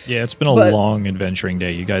rest. Yeah, it's been a But- long adventuring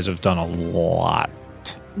day. You guys have done a lot.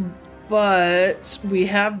 But we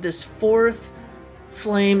have this 4th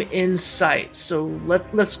flame in sight, so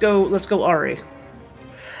let's go, Ari.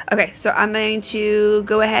 Okay, so I'm going to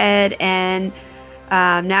go ahead and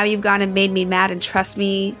now you've gone and made me mad, and trust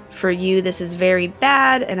me, for you this is very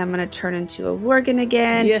bad, and I'm going to turn into a Worgen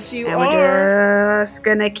again. Yes, you and are. we're just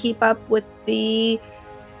going to keep up with the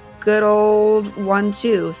good old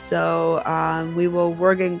 1-2. So we will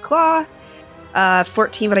Worgen Claw.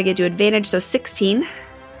 14, but I get to advantage, so 16.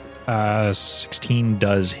 16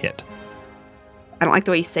 does hit. I don't like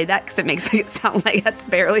the way you say that because it makes it sound like that's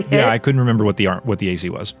barely hit. Yeah, I couldn't remember what the AC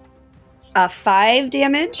was. 5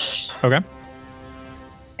 damage. Okay.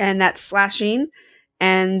 And that's slashing.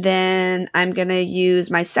 And then I'm going to use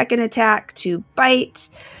my second attack to bite.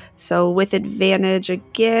 So with advantage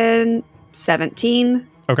again, 17.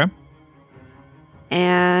 Okay.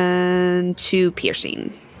 And 2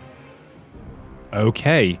 piercing.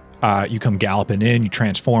 Okay. You come galloping in, you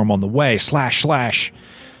transform on the way, slash.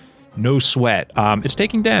 No sweat. It's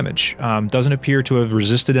taking damage. Doesn't appear to have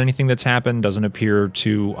resisted anything that's happened. Doesn't appear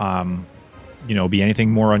to, be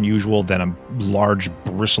anything more unusual than a large,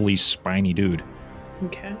 bristly, spiny dude.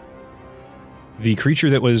 Okay. The creature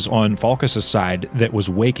that was on Falcus's side that was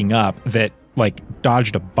waking up, that,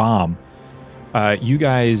 dodged a bomb, you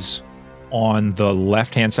guys on the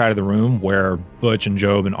left-hand side of the room where Butch and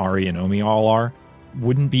Job and Ari and Omi all are,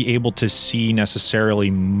 wouldn't be able to see necessarily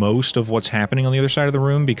most of what's happening on the other side of the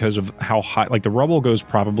room because of how high, the rubble goes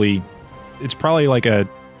it's probably like a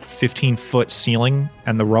 15-foot ceiling,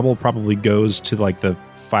 and the rubble probably goes to the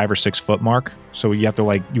 5 or 6 foot mark. So you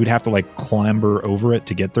would have to clamber over it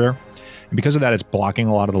to get there. And because of that, it's blocking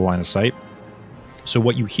a lot of the line of sight. So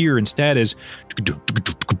what you hear instead is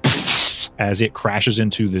as it crashes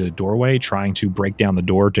into the doorway, trying to break down the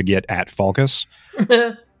door to get at Falcus.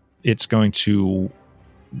 It's going to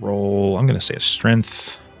roll, I'm going to say a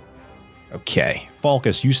strength. Okay.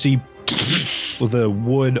 Falcus, you see the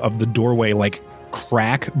wood of the doorway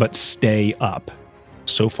crack but stay up.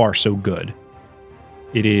 So far, so good.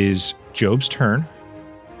 It is Job's turn.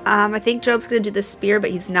 I think Job's going to do the spear, but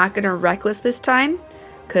he's not going to reckless this time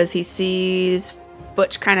because he sees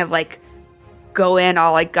Butch kind of go in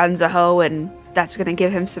all guns a-ho, and that's going to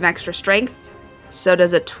give him some extra strength. So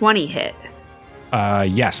does a 20 hit?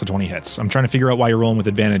 Yes, a 20 hits. I'm trying to figure out why you're rolling with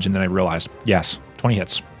advantage, and then I realized, yes, 20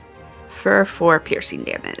 hits. For 4 piercing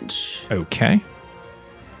damage. Okay.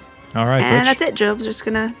 All right, And Butch. that's it. Job's just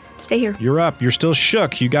going to stay here. You're up. You're still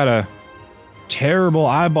shook. You got a terrible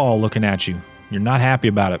eyeball looking at you. You're not happy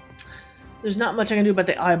about it. There's not much I can do about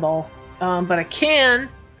the eyeball, but I can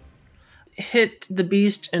hit the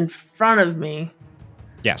beast in front of me.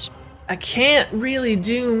 Yes. I can't really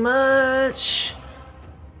do much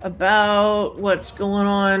about what's going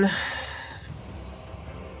on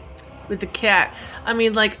with the cat. I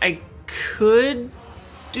mean, I could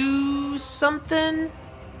do something.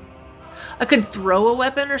 I could throw a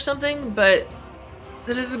weapon or something, but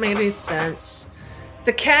that doesn't make any sense.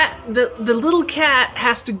 The cat, the little cat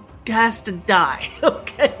has to die,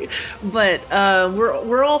 okay? But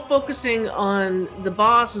we're all focusing on the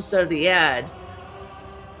boss instead of the ad.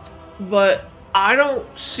 But I don't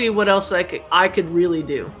see what else I could really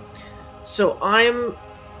do. So I'm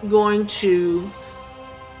going to.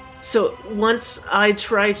 So once I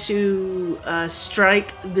try to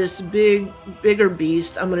strike this bigger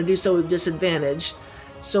beast, I'm going to do so with disadvantage.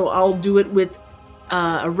 So I'll do it with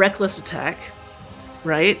a reckless attack.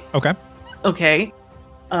 right? Okay. Okay.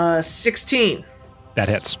 16. That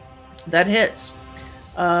hits. That hits.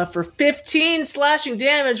 For 15 slashing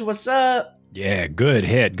damage, what's up? Yeah, good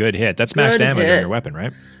hit. That's max Good damage hit. on your weapon,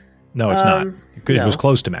 right? No, it's not. It no. was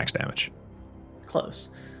close to max damage. Close.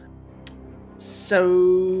 So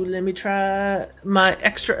let me try my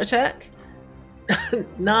extra attack.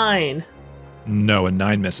 9. No, a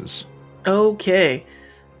 9 misses. Okay.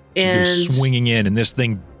 And You're swinging in, and this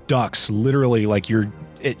thing ducks literally like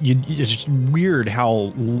it's just weird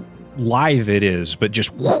how lithe it is, but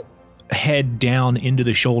just head down into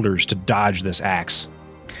the shoulders to dodge this axe.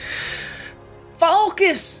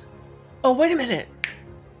 Focus! Oh, wait a minute.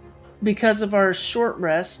 Because of our short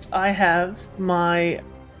rest, I have my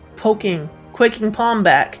Quaking Palm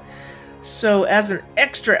back. So as an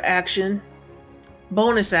extra action,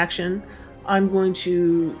 bonus action, I'm going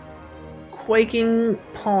to Quaking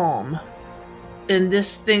Palm. And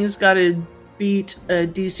this thing's got to beat a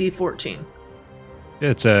DC 14.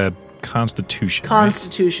 It's a Constitution.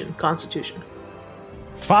 Constitution.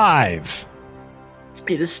 5.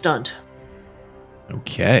 It is stunned.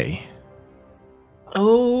 Okay.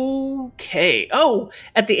 Okay. Oh,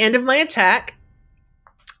 at the end of my attack,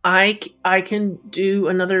 I can do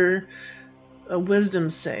another wisdom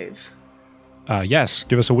save. Yes,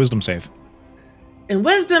 give us a wisdom save. And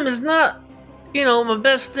wisdom is not, my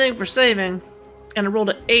best thing for saving. And I rolled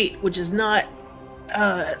an 8, which is not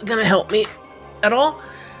gonna help me at all.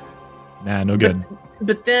 Nah, no good.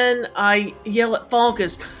 But then I yell at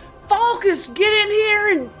Falkus, Falkus, get in here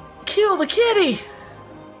and kill the kitty!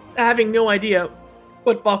 Having no idea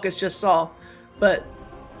what Falkus just saw. But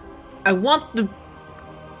I want the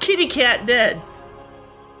kitty cat dead.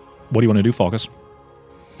 What do you want to do, Falkus?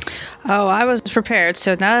 Oh, I was prepared.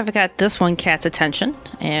 So now I've got this one cat's attention,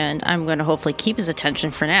 and I'm going to hopefully keep his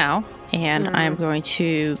attention for now. And I'm going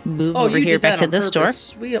to move over here back to this door.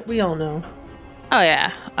 We all know. Oh,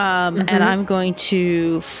 yeah. And I'm going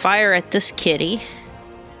to fire at this kitty.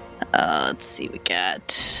 Let's see, we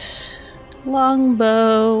got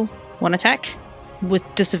longbow. 1 attack with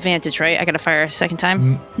disadvantage, right? I got to fire a second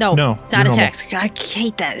time? No, not attacks. I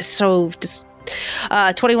hate that. It's so just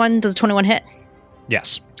 21. Does a 21 hit?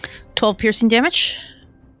 Yes. 12 piercing damage.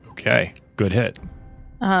 Okay. Good hit.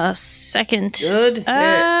 Second. Good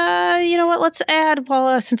hit. You know what? Let's add,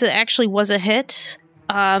 since it actually was a hit,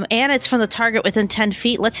 and it's from the target within 10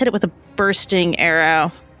 feet, let's hit it with a bursting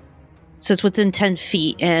arrow. So it's within 10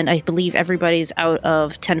 feet, and I believe everybody's out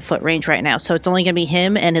of 10-foot range right now. So it's only going to be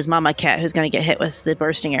him and his mama cat who's going to get hit with the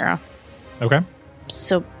bursting arrow. Okay.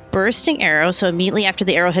 So bursting arrow. So immediately after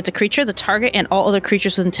the arrow hits a creature, the target and all other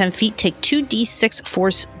creatures within 10 feet take 2d6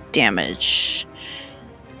 force damage.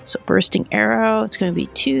 So bursting arrow, it's going to be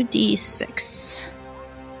 2d6.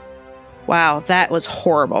 Wow, that was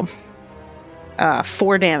horrible.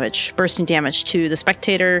 4 damage, bursting damage to the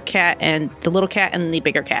spectator cat and the little cat and the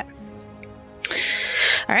bigger cat.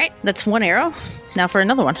 All right, that's 1 arrow. Now for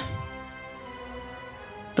another one.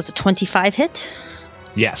 Does a 25 hit?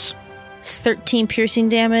 Yes. 13 piercing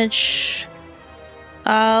damage.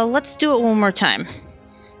 Let's do it one more time.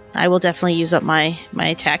 I will definitely use up my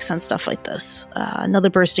attacks on stuff like this. Another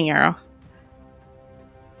bursting arrow.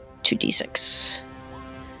 2d6.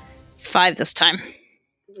 5 this time.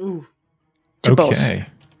 Ooh. To both. Okay.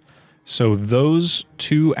 So those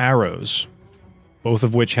 2 arrows, both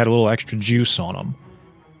of which had a little extra juice on them.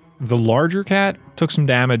 The larger cat took some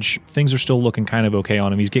damage. Things are still looking kind of okay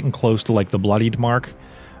on him. He's getting close to like the bloodied mark.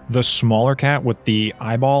 The smaller cat with the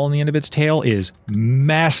eyeball on the end of its tail is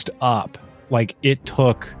messed up. Like it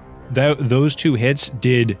took those 2 hits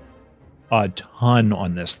did a ton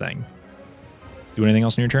on this thing. Do anything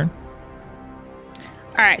else in your turn?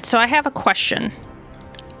 All right, so I have a question.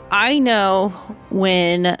 I know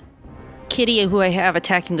when Kitty, who I have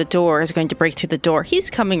attacking the door, is going to break through the door.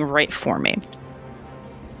 He's coming right for me.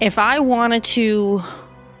 If I wanted to...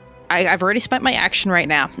 I've already spent my action right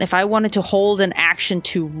now. If I wanted to hold an action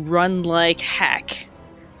to run like heck,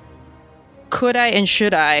 could I and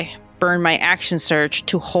should I burn my action surge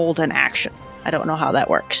to hold an action? I don't know how that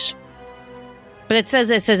works. But it says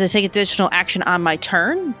I take additional action on my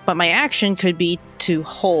turn, but my action could be to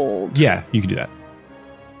hold. Yeah, you can do that.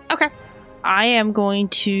 Okay. I am going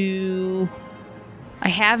to... I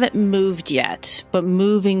haven't moved yet, but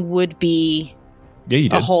moving would be Yeah, you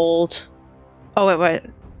did. a hold. Oh, wait.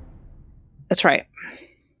 That's right.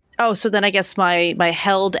 Oh, so then I guess my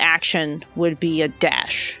held action would be a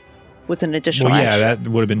dash with an additional Well, yeah, action.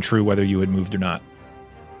 that would have been true whether you had moved or not.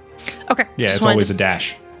 Okay. Yeah, just it's wanted always to- a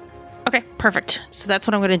dash. Okay, perfect. So that's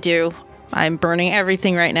what I'm going to do. I'm burning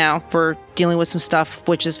everything right now. We're dealing with some stuff,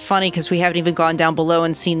 which is funny because we haven't even gone down below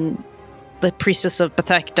and seen the priestess of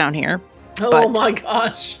Bethek down here. Oh my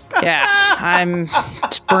gosh. Yeah, I'm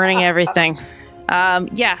just burning everything.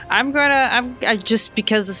 Yeah, I'm just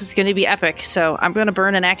because this is gonna be epic, so I'm gonna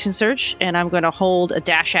burn an action surge, and I'm gonna hold a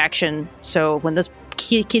dash action. So when this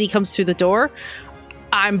kitty comes through the door,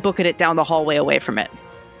 I'm booking it down the hallway away from it.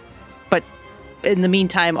 But in the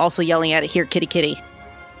meantime, also yelling at it, "Here, kitty, kitty."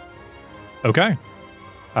 Okay.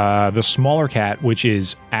 The smaller cat, which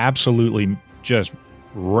is absolutely just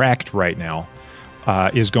wrecked right now,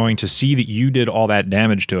 is going to see that you did all that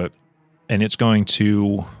damage to it, and it's going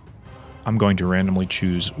to... I'm going to randomly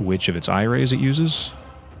choose which of its eye rays it uses.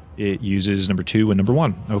 It uses number 2 and number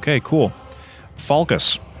 1. Okay, cool.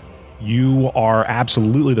 Falcus, you are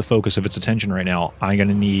absolutely the focus of its attention right now. I'm going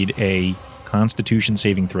to need a Constitution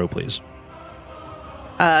saving throw, please.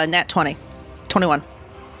 Nat 20. 21.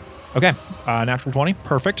 Okay, natural 20,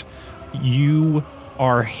 perfect. You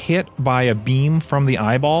are hit by a beam from the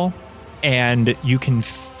eyeball, and you can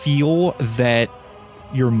feel that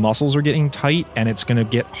your muscles are getting tight, and it's going to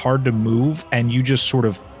get hard to move, and you just sort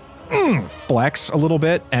of flex a little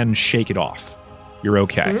bit and shake it off. You're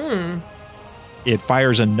okay. It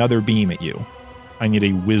fires another beam at you. I need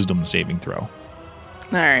a wisdom saving throw. All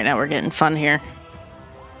right, now we're getting fun here.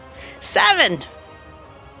 7!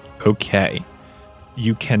 Okay.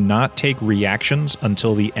 You cannot take reactions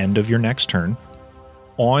until the end of your next turn.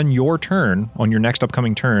 On your turn, on your next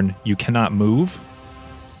upcoming turn, you cannot move,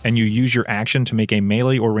 and you use your action to make a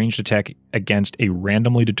melee or ranged attack against a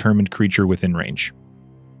randomly determined creature within range.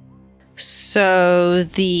 So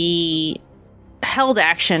the held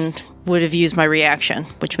action would have used my reaction,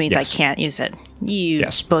 which means Yes. I can't use it. You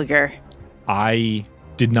Yes. booger. I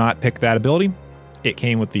did not pick that ability. It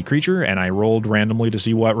came with the creature, and I rolled randomly to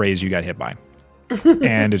see what raise you got hit by.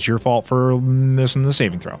 And it's your fault for missing the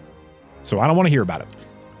saving throw. So I don't want to hear about it.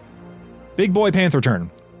 Big Boy Panther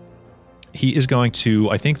turn. He is going to...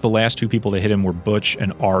 I think the last 2 people that hit him were Butch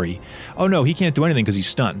and Ari. Oh no, he can't do anything because he's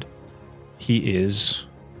stunned. He is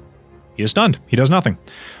stunned. He does nothing.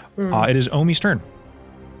 It is Omi's turn.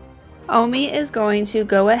 Omi is going to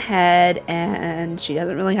go ahead, and she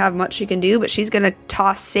doesn't really have much she can do, but she's going to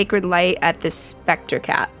toss Sacred Light at this Spectre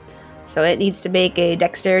Cat. So it needs to make a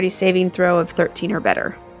dexterity saving throw of 13 or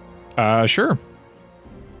better. Sure.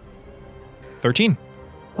 13.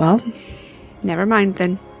 Well, never mind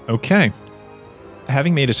then. Okay.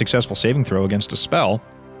 Having made a successful saving throw against a spell,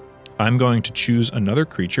 I'm going to choose another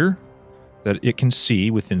creature that it can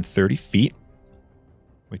see within 30 feet,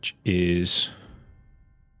 which is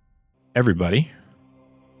everybody.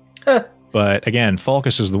 But again,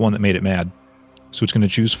 Falcus is the one that made it mad. So it's going to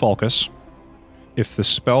choose Falcus. If the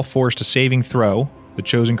spell forced a saving throw, the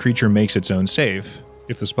chosen creature makes its own save.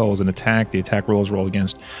 If the spell was an attack, the attack roll is rolled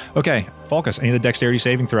against. Okay, Falcus, I need a dexterity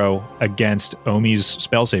saving throw against Omi's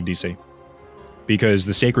spell save DC. Because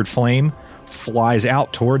the Sacred Flame flies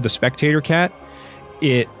out toward the Spectator Cat.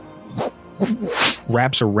 It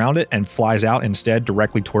wraps around it and flies out instead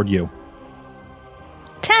directly toward you.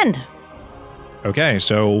 10. Okay,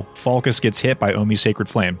 so Falcus gets hit by Omi's Sacred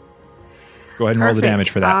Flame. Go ahead and roll the damage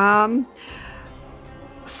for that.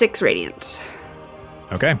 6 radiant.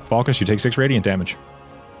 Okay, Falcus, you take 6 radiant damage.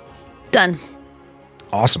 Done.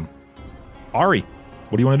 Awesome. Ari,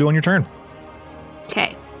 what do you want to do on your turn?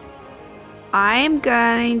 Okay. I'm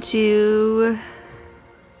going to...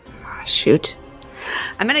 shoot.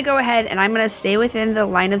 I'm going to go ahead and I'm going to stay within the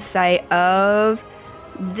line of sight of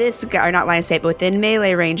this guy. Or not line of sight, but within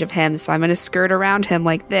melee range of him. So I'm going to skirt around him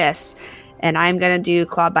like this. And I'm going to do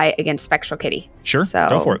Claw Bite against Spectral Kitty. Sure, So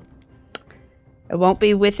go for it. it won't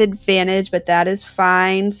be with advantage, but that is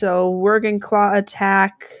fine. So Worgen Claw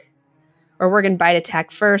attack... or Worgen Bite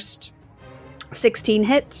attack first. 16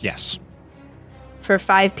 hits. Yes. For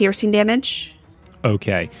 5 piercing damage.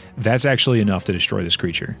 Okay, that's actually enough to destroy this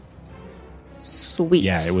creature. Sweet.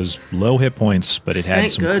 Yeah, it was low hit points, but it had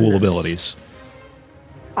Thank some cool goodness. abilities.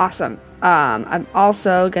 Awesome. I'm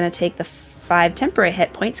also going to take the 5 temporary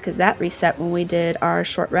hit points because that reset when we did our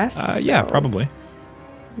short rest. Yeah, so probably.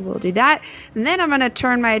 We'll do that. And then I'm going to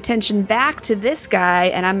turn my attention back to this guy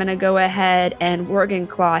and I'm going to go ahead and Worgen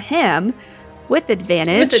Claw him with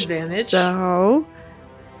advantage. With advantage. So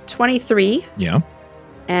 23. Yeah.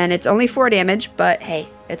 And it's only 4 damage, but hey,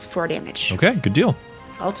 it's 4 damage. Okay, good deal.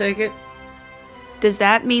 I'll take it. Does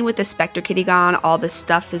that mean with the Spectre Kitty gone, all the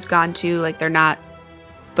stuff is gone too? Like they're not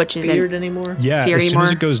Butch's Feared and anymore? Yeah, Fear as soon as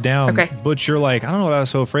anymore? it goes down, Okay. Butch, you're like, I don't know what I was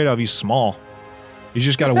so afraid of. He's small. He's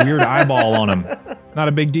just got a weird eyeball on him. Not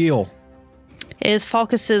a big deal. Is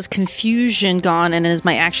Falcus's confusion gone and is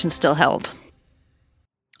my action still held?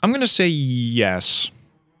 I'm going to say yes.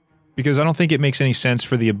 Because I don't think it makes any sense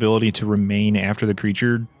for the ability to remain after the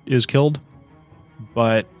creature is killed.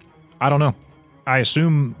 but I don't know. I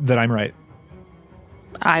assume that I'm right.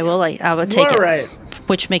 I will take You're it. right.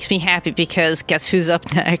 Which makes me happy because guess who's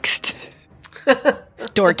up next?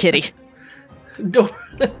 Door Kitty. Door.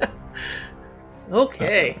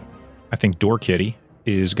 Okay. I think Door Kitty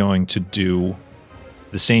is going to do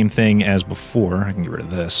the same thing as before. I can get rid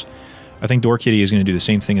of this. I think Door Kitty is going to do the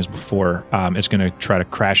same thing as before. It's going to try to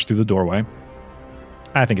crash through the doorway.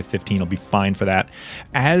 I think a 15 will be fine for that.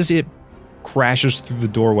 As it crashes through the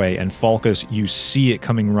doorway and Falcus, you see it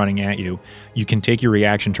coming running at you. You can take your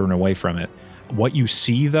reaction to run away from it. What you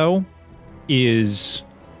see, though, is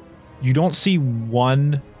you don't see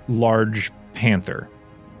one large panther.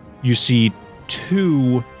 You see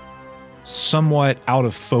two somewhat out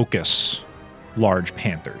of focus large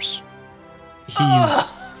panthers.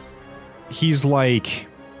 He's like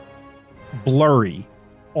blurry,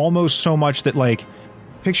 almost so much that like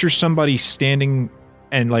picture somebody standing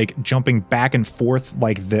and like jumping back and forth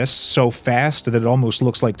like this so fast that it almost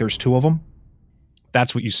looks like there's two of them.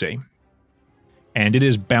 That's what you see. And it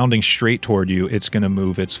is bounding straight toward you. It's going to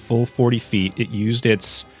move its full 40 feet. It used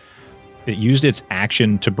its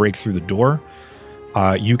action to break through the door.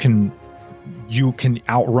 You can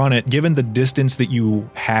outrun it. Given the distance that you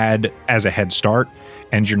had as a head start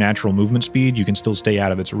and your natural movement speed, you can still stay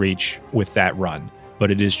out of its reach with that run.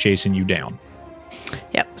 But it is chasing you down.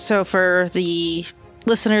 Yep. So for the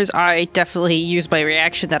listeners, I definitely used my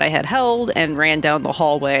reaction that I had held and ran down the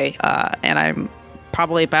hallway. And I'm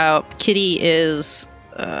probably Kitty is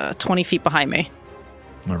 20 feet behind me.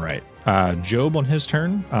 All right. Job on his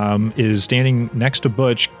turn is standing next to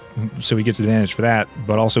Butch, so he gets advantage for that,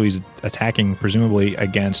 but also he's attacking presumably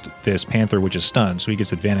against this panther, which is stunned, so he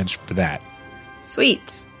gets advantage for that.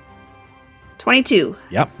 Sweet. 22.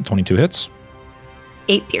 Yep, 22 hits.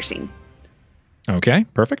 8 piercing. Okay,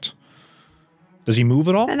 perfect. Does he move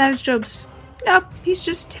at all? And that is Job's. Nope, he's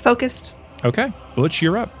just focused. Okay, Butch,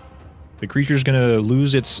 you're up. The creature's going to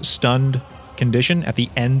lose its stunned condition at the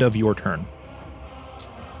end of your turn.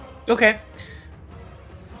 Okay.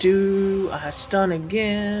 Do I stun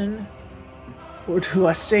again? Or do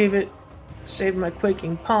I save it? Save my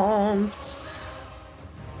quaking palms?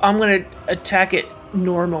 I'm going to attack it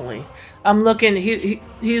normally. I'm looking,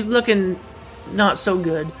 he's looking not so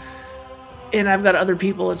good. And I've got other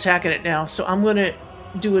people attacking it now. So I'm going to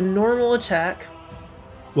do a normal attack.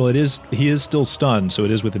 Well, he is still stunned, so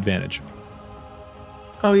it is with advantage.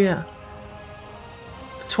 Oh, yeah.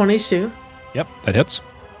 22. Yep, that hits.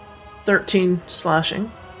 13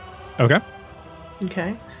 slashing. Okay.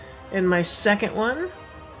 Okay. And my second one,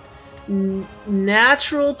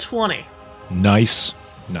 natural 20. Nice.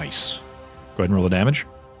 Go ahead and roll the damage.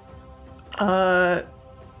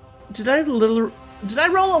 Did I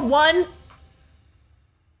roll a 1?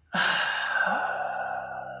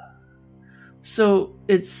 So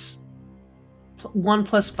it's 1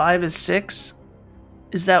 plus 5 is 6.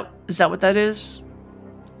 Is that what that is?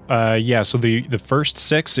 Yeah, so the first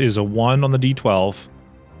 6 is a 1 on the D12,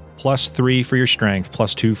 plus 3 for your strength,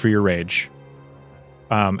 plus 2 for your rage.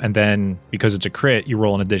 And then, because it's a crit, you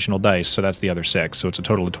roll an additional dice, so that's the other 6, so it's a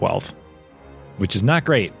total of 12. Which is not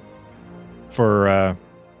great for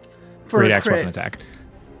great axe weapon attack.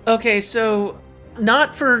 Okay, so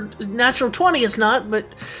not for natural 20 it's not, but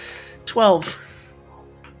 12.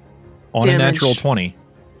 On damage. A natural 20,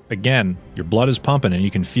 again, your blood is pumping and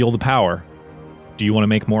you can feel the power. Do you want to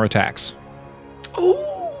make more attacks? Ooh.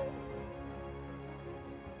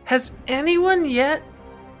 Has anyone yet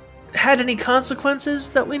had any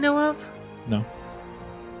consequences that we know of? No.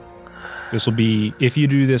 This will be, if you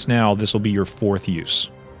do this now, this will be your 4th use.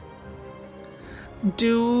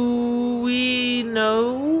 Do we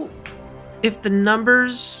know if the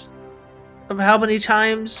numbers of how many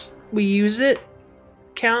times we use it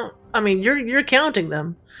count? I mean, you're counting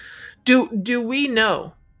them. Do we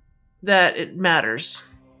know that it matters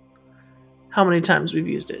how many times we've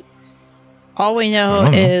used it? All we know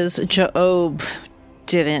is Job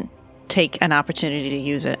didn't take an opportunity to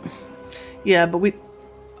use it. Yeah, but we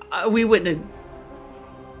wouldn't have...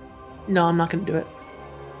 No, I'm not going to do it.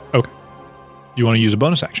 Okay. You want to use a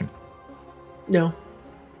bonus action? No.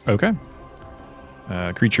 Okay.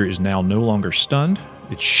 Creature is now no longer stunned.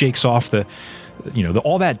 It shakes off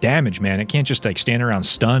all that damage, man. It can't just like stand around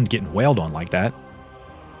stunned, getting wailed on like that.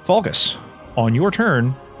 Falcus, on your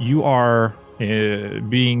turn, you are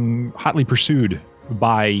being hotly pursued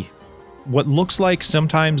by what looks like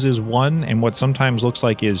sometimes is 1 and what sometimes looks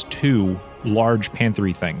like is 2 large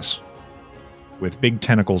panthery things with big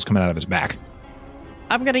tentacles coming out of its back.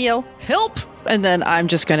 I'm going to yell, help! And then I'm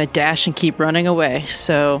just going to dash and keep running away.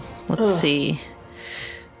 So let's see.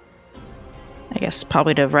 I guess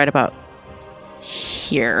probably to right about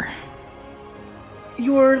here.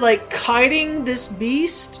 You were like kiting this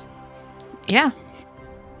beast? Yeah.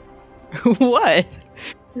 What?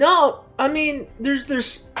 No, I mean,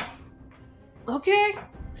 there's. Okay.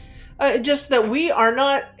 Just that we are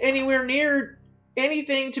not anywhere near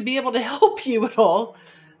anything to be able to help you at all.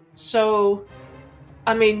 So,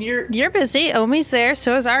 I mean, You're busy. Omi's there,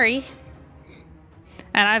 so is Ari.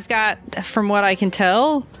 And I've got, from what I can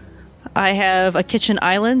tell, I have a kitchen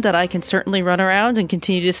island that I can certainly run around and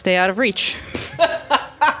continue to stay out of reach.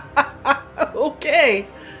 Okay.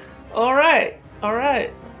 All right.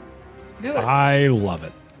 Do it. I love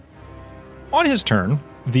it. On his turn,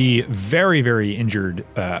 the very, very injured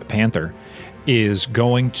panther is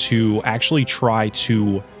going to actually try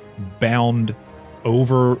to bound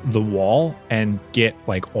over the wall and get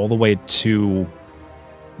like all the way to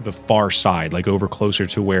the far side, like over closer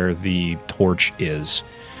to where the torch is.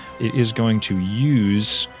 It is going to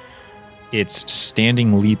use its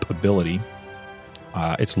standing leap ability.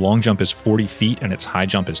 Its long jump is 40 feet and its high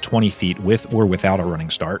jump is 20 feet with or without a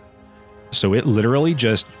running start. So it literally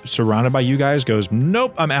just, surrounded by you guys, goes,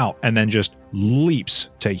 nope, I'm out, and then just leaps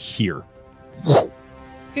to here.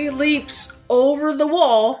 He leaps over the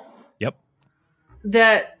wall. Yep.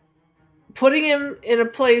 That putting him in a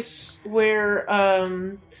place where,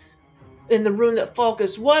 in the room that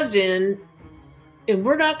Falcus was in, and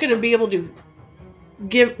we're not going to be able to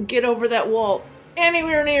get over that wall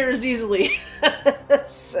anywhere near as easily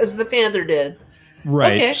as the panther did.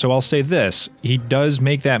 Right. Okay. So I'll say this. He does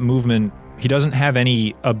make that movement. He doesn't have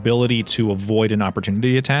any ability to avoid an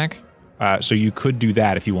opportunity attack. So you could do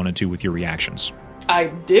that if you wanted to with your reactions. I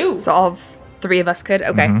do. So all 3 of us could?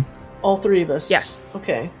 Okay. Mhm. All 3 of us. Yes.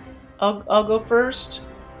 Okay. I'll go first.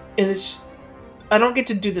 And I don't get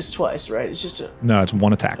to do this twice, right? It's just a... No, it's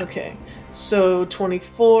 1 attack. Okay. So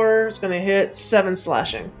 24 is going to hit 7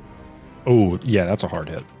 slashing. Oh, yeah, that's a hard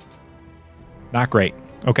hit. Not great.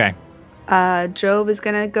 Okay. Job is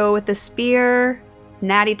going to go with the spear.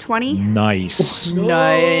 Natty 20. Nice.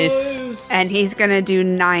 Nice. And he's going to do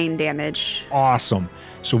 9 damage. Awesome.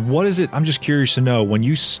 So what is it? I'm just curious to know, when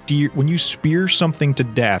you spear something to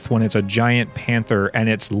death, when it's a giant panther and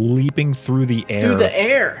it's leaping through the air. Through the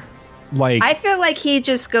air. Like, I feel like he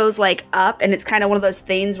just goes like up, and it's kind of one of those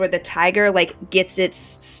things where the tiger like gets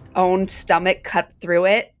its own stomach cut through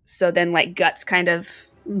it. So then like guts kind of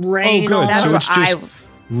Rain. oh, good. all That's So what it's just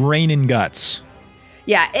raining guts.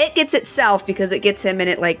 Yeah, it gets itself because it gets him and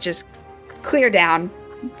it like just clear down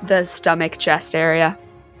the stomach chest area.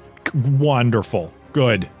 Wonderful.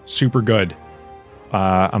 Good. Super good.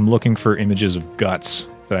 I'm looking for images of guts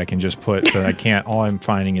that I can just put, that I can't. All I'm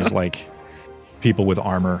finding is like people with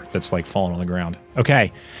armor that's like falling on the ground.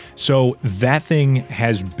 Okay. So that thing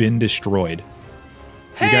has been destroyed.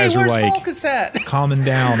 Hey, you guys are where's like Falcus at? calming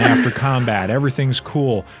down after combat. Everything's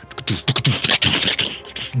cool.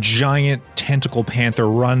 Giant tentacle panther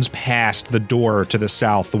runs past the door to the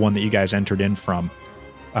south, the one that you guys entered in from.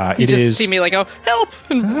 You just see me like, oh, help!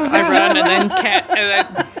 And I run, and then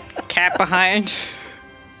cat behind.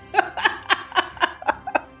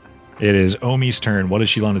 It is Omi's turn. What does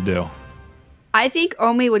she want to do? I think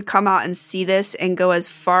Omi would come out and see this and go as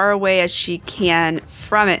far away as she can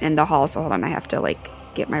from it in the hall. So hold on, I have to like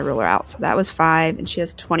get my ruler out. So that was 5, and she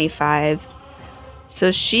has 25. So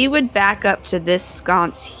she would back up to this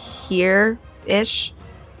sconce here-ish,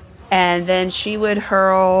 and then she would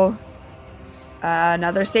hurl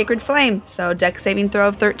another Sacred Flame. So dex saving throw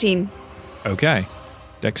of 13. Okay.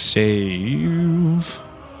 Dex save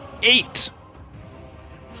 8.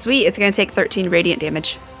 Sweet, it's going to take 13 radiant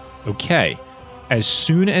damage. Okay. As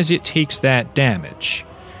soon as it takes that damage,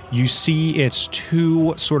 you see its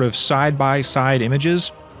 2 sort of side-by-side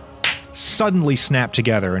images suddenly snap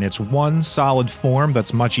together, and it's one solid form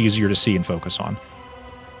that's much easier to see and focus on.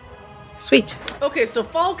 Sweet. Okay, so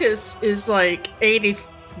Falcus is like 80,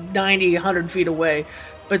 90, 100 feet away,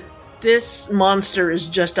 but this monster is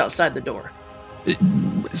just outside the door.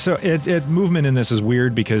 So its movement in this is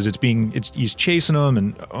weird because he's chasing him,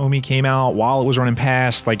 and Omi came out while it was running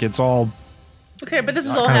past. Like, it's all Okay, but this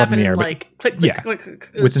is Kind all of up in the happening air, but- like click, click, yeah, click, click.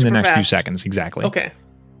 within the super next few fast. seconds. Exactly. Okay.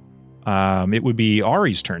 It would be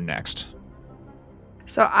Ari's turn next.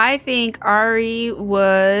 So I think Ari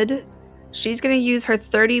would... She's going to use her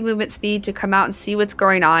 30 movement speed to come out and see what's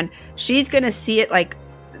going on. She's going to see it, like,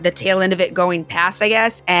 the tail end of it going past, I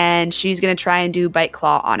guess, and she's going to try and do Bite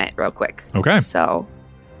Claw on it real quick. Okay. So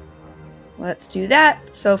let's do that.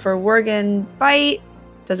 So for Worgen Bite,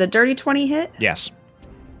 does a dirty 20 hit? Yes.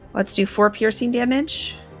 Let's do 4 piercing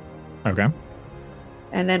damage. Okay.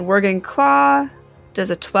 And then Worgen Claw does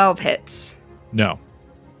a 12 hit. No.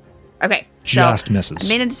 Okay. Just so misses. I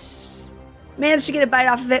managed to get a bite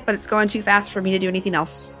off of it, but it's going too fast for me to do anything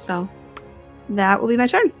else. So that will be my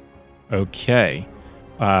turn. Okay.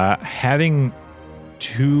 Having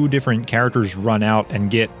two different characters run out and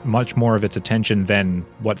get much more of its attention than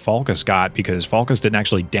what Falcus got, because Falcus didn't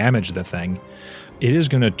actually damage the thing, it is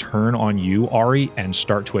going to turn on you, Ari, and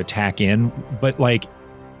start to attack in. But, like,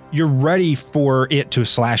 you're ready for it to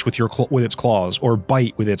slash with with its claws or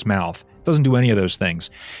bite with its mouth. It doesn't do any of those things.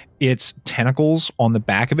 Its tentacles on the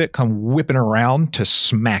back of it come whipping around to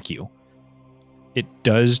smack you. It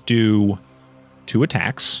does do 2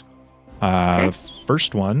 attacks. Okay.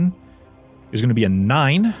 First one is going to be a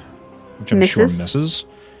 9, which I'm sure misses.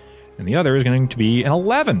 And the other is going to be an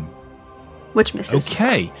 11. Which misses.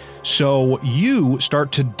 Okay, so you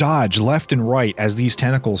start to dodge left and right as these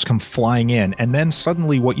tentacles come flying in. And then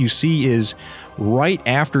suddenly what you see is right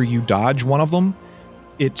after you dodge one of them,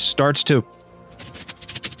 it starts to...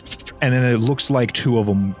 And then it looks like 2 of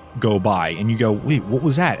them go by. And you go, wait, what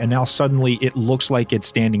was that? And now suddenly it looks like it's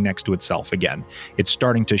standing next to itself again. It's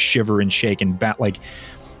starting to shiver and shake and bat like...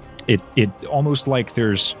 It almost like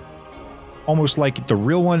there's almost like the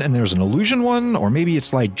real one and there's an illusion one, or maybe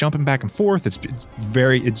it's like jumping back and forth.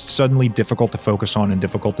 It's suddenly difficult to focus on and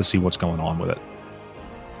difficult to see what's going on with it.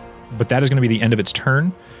 But that is going to be the end of its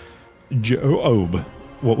turn. Job,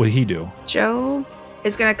 what would he do? Job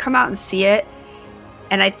is going to come out and see it,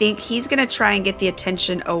 and I think he's going to try and get the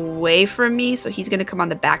attention away from me, so he's going to come on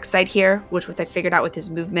the backside here, which what I figured out with his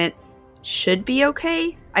movement should be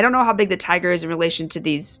okay. I don't know how big the tiger is in relation to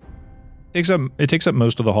these. It takes up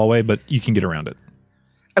most of the hallway, but you can get around it.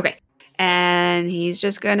 Okay. And he's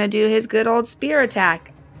just going to do his good old spear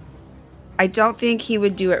attack. I don't think he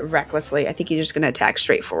would do it recklessly. I think he's just going to attack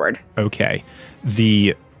straight forward. Okay.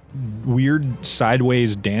 The weird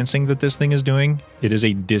sideways dancing that this thing is doing, it is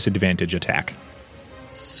a disadvantage attack.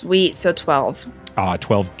 Sweet. So 12.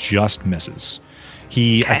 12 just misses.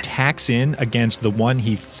 He attacks in against the one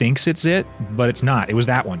he thinks it's it, but it's not. It was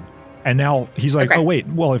that one. And now he's like, oh, wait,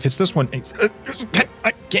 well, if it's this one,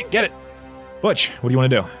 I can't get it. Butch, what do you want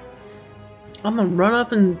to do? I'm going to run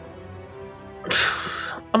up and...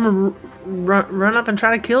 run up and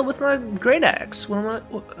try to kill it with my great axe. What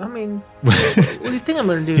do you think I'm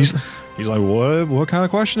going to do? He's like, what kind of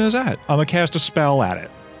question is that? I'm going to cast a spell at it.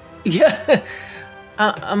 Yeah.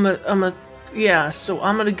 So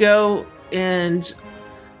I'm going to go and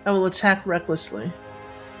I will attack recklessly.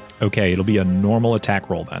 Okay, it'll be a normal attack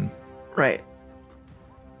roll then. Right.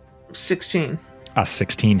 16.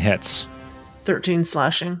 16 hits. 13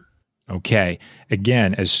 slashing. Okay.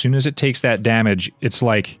 Again, as soon as it takes that damage, it's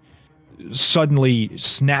like suddenly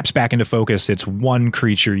snaps back into focus. It's one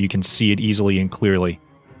creature. You can see it easily and clearly.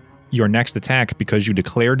 Your next attack, because you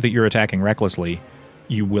declared that you're attacking recklessly,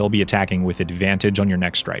 you will be attacking with advantage on your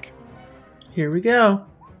next strike. Here we go.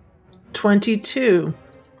 22.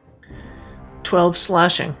 12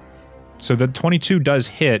 slashing. So the 22 does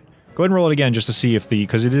hit. Go ahead and roll it again just to see if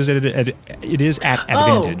because it is at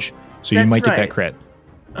advantage. So you might get that crit.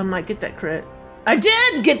 I might get that crit. I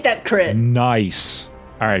did get that crit. Nice.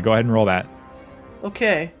 All right, go ahead and roll that.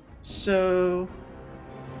 Okay. So.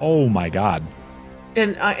 Oh my god.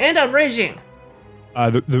 And I'm raging.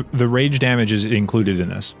 The rage damage is included in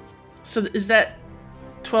this. So is that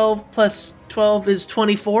 12 plus 12 is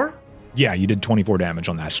 24? Yeah, you did 24 damage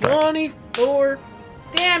on that strike. 24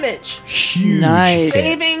 damage. Huge. Nice.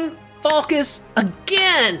 Saving Falcus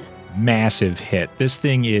again. Massive hit. This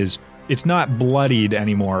thing it's not bloodied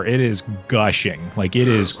anymore. It is gushing. Like it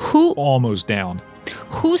is almost down.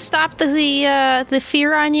 Who stopped the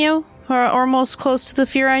fear on you? Or almost close to the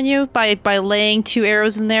fear on you by laying 2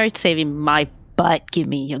 arrows in there? It's saving my butt. Give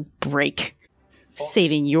me a break.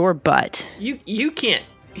 Saving your butt. You can't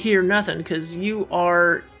hear nothing because you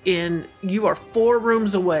are 4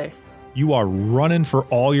 rooms away. You are running for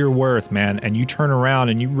all you're worth, man, and you turn around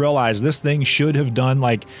and you realize this thing should have done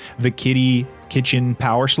like the kitty kitchen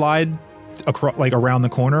power slide around the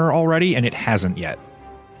corner already, and it hasn't yet.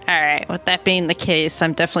 All right, with that being the case,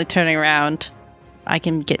 I'm definitely turning around. I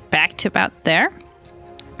can get back to about there,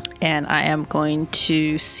 and I am going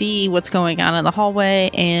to see what's going on in the hallway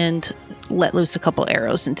and let loose a couple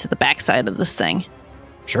arrows into the backside of this thing.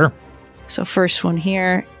 Sure. So first one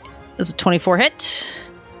here is a 24 hit.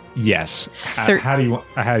 Yes. How do you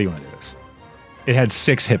want to do this? It had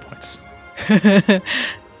 6 hit points.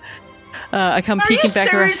 I come peeking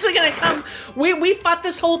back around. Are you seriously gonna come? We fought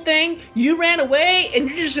this whole thing. You ran away, and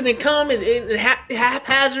you're just gonna come and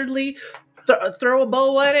haphazardly throw a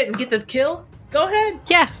bow at it and get the kill? Go ahead.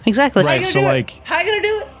 Yeah, exactly. Right. So how you gonna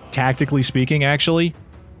do it? Tactically speaking, actually,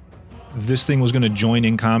 this thing was going to join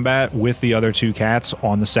in combat with the other 2 cats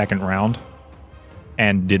on the second round,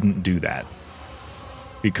 and didn't do that.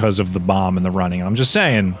 because of the bomb and the running. I'm just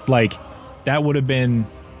saying, like, that would have been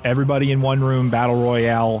everybody in one room, battle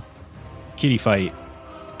royale, kitty fight.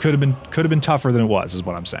 Could have been tougher than it was, is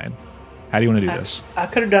what I'm saying. How do you want to do this? I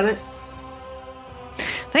could have done it.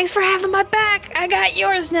 Thanks for having my back. I got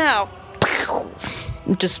yours now.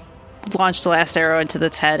 Just launch the last arrow into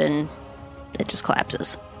its head and it just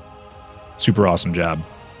collapses. Super awesome job.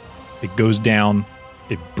 It goes down.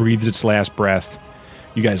 It breathes its last breath.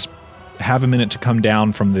 You guys have a minute to come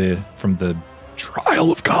down from the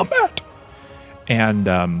trial of combat. And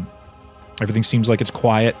everything seems like it's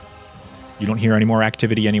quiet. You don't hear any more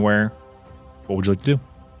activity anywhere. What would you like to do?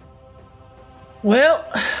 Well,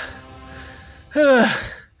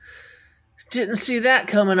 didn't see that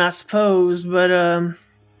coming, I suppose, but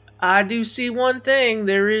I do see one thing.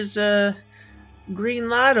 There is a green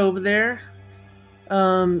light over there.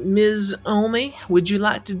 Ms. Omi, would you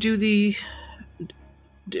like to do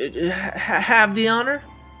have the honor?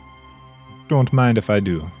 Don't mind if I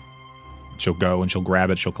do. She'll go and she'll grab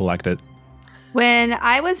it, she'll collect it. When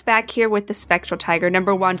I was back here with the spectral tiger,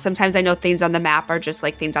 number one, sometimes I know things on the map are just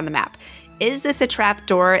like things on the map. Is this a trap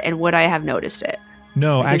door, and would I have noticed it?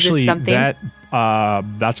 No, Like, is this actually, something?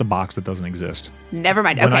 that's a box that doesn't exist. Never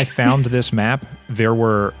mind. When Okay. I found this map, there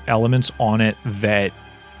were elements on it that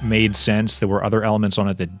made sense. There were other elements on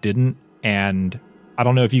it that didn't. And I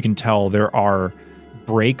don't know if you can tell, there are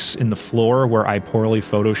breaks in the floor where I poorly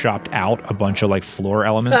photoshopped out a bunch of like floor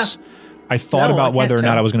elements. I thought No, I about can't whether or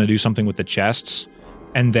not tell. I was going to do something with the chests,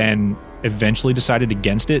 and then eventually decided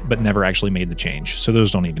against it, but never actually made the change. So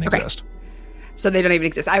those don't even Okay. exist. So they don't even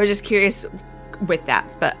exist. I was just curious with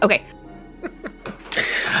that. But okay.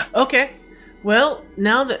 Okay. Well,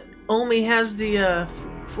 now that Omi has the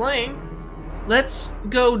flame, let's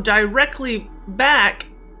go directly back.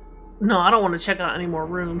 No, I don't want to check out any more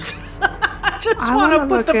rooms. I just I want to wanna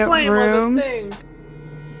put look the at flame on the rooms. thing.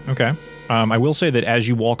 Okay. I will say that as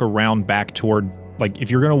you walk around back toward, like, if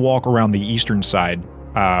you're going to walk around the eastern side,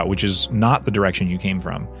 which is not the direction you came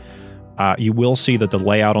from, you will see that the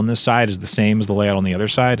layout on this side is the same as the layout on the other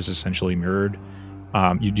side. It's essentially mirrored.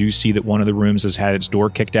 You do see that one of the rooms has had its door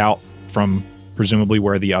kicked out from presumably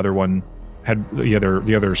where the other one had the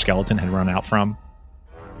other skeleton had run out from.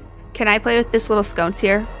 Can I play with this little sconce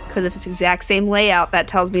here? Because if it's the exact same layout, that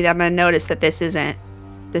tells me that I'm going to notice that this isn't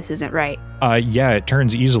right. Yeah, it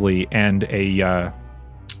turns easily, and a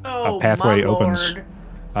pathway my opens. Lord.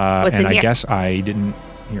 What's and in I here? guess I didn't.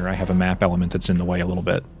 Here, I have a map element that's in the way a little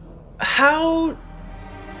bit. How?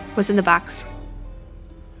 What's in the box?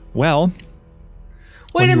 Well, Wait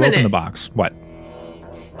when a you open minute. the box, what?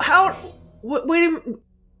 How? Wait a minute.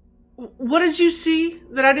 What did you see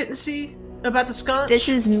that I didn't see about the sconce? This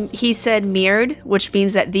is, he said mirrored, which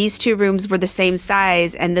means that these two rooms were the same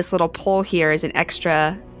size, and this little pole here is an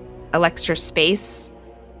extra space.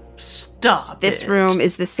 Stop. This it. room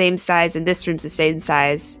is the same size, and this room's the same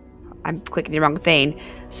size. I'm clicking the wrong thing.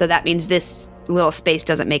 So that means this little space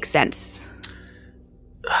doesn't make sense.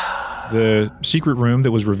 The secret room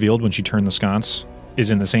that was revealed when she turned the sconce is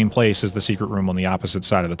in the same place as the secret room on the opposite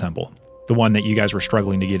side of the temple. The one that you guys were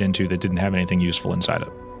struggling to get into that didn't have anything useful inside it.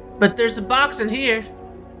 But there's a box in here.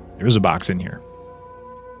 There is a box in here.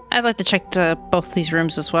 I'd like to check both these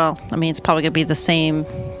rooms as well. I mean, it's probably going to be the same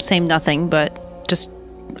nothing, but just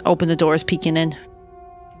open the doors, peeking in.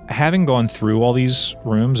 Having gone through all these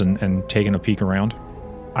rooms and taken a peek around,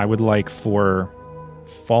 I would like for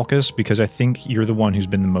Falcus, because I think you're the one who's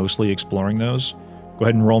been mostly exploring those, go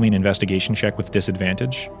ahead and roll me an investigation check with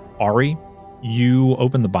disadvantage. Ari, you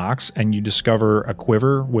open the box and you discover a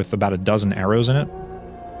quiver with about a dozen arrows in it.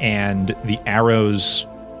 And the arrows,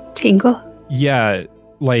 Tingle? yeah,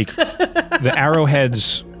 like the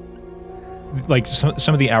arrowheads, like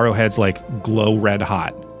some of the arrowheads like glow red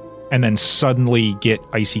hot and then suddenly get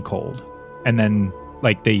icy cold. And then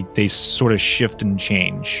like they sort of shift and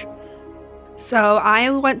change. So I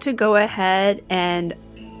want to go ahead and...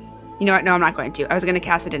 You know what? No, I'm not going to. I was going to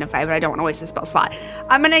cast Identify, but I don't want to waste a spell slot.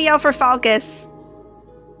 I'm going to yell for Falcus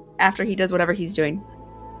after he does whatever he's doing.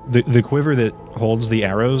 The quiver that holds the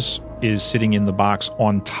arrows is sitting in the box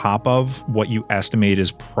on top of what you estimate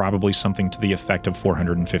is probably something to the effect of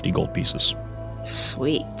 450 gold pieces.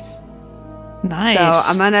 Sweet. Nice. So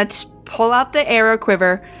I'm going to pull out the arrow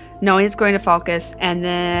quiver, knowing it's going to Falcus, and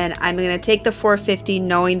then I'm going to take the 450,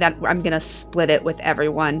 knowing that I'm going to split it with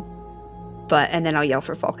everyone. And then I'll yell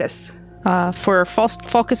for Falcus. For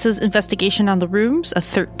Falcus's investigation on the rooms, a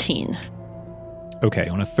 13. Okay,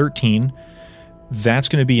 on a 13, that's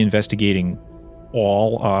going to be investigating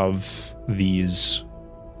all of these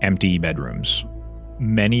empty bedrooms.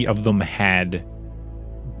 Many of them had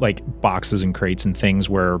like boxes and crates and things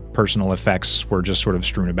where personal effects were just sort of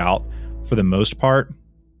strewn about. For the most part,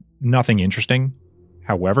 nothing interesting.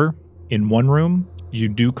 However, in one room, you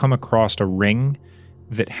do come across a ring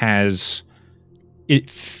that has... It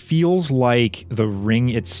feels like the ring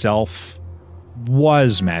itself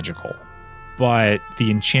was magical, but the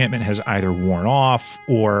enchantment has either worn off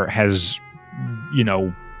or has,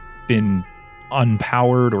 been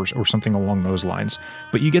unpowered or something along those lines.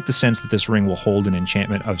 But you get the sense that this ring will hold an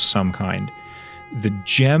enchantment of some kind. The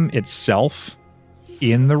gem itself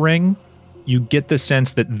in the ring, you get the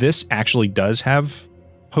sense that this actually does have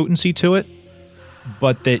potency to it,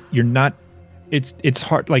 but that you're not... It's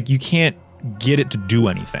hard, like you can't get it to do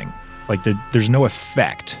anything. Like there's no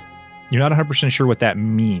effect. You're not 100% sure what that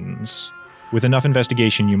means. With enough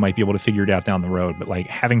investigation, you might be able to figure it out down the road, but like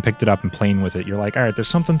having picked it up and playing with it, you're like, all right, there's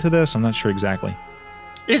something to this. I'm not sure exactly.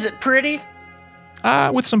 Is it pretty?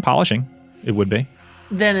 With some polishing, it would be.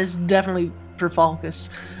 Then it's definitely for Falkus.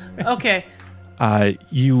 Okay.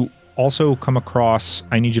 You also come across,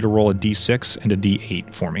 I need you to roll a d6 and a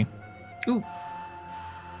d8 for me. Ooh.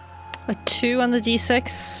 A 2 on the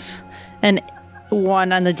d6 and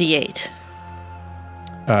 1 on the d8.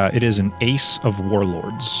 It is an Ace of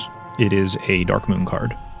Warlords. It is a Dark Moon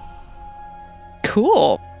card.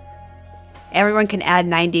 Cool. Everyone can add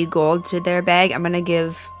 90 gold to their bag. I'm going to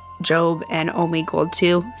give Job and Omi gold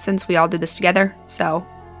too, since we all did this together. So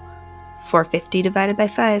 450 divided by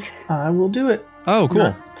 5. I will do it. Oh, cool.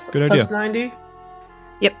 Yeah. Good idea. Plus 90?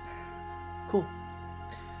 Yep. Cool.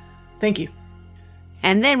 Thank you.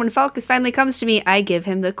 And then when Falkus finally comes to me, I give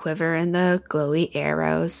him the quiver and the glowy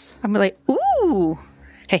arrows. I'm like, ooh.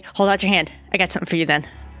 Hey, hold out your hand. I got something for you then.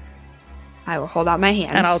 I will hold out my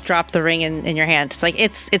hands. And I'll drop the ring in your hand. It's like,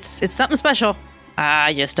 it's something special.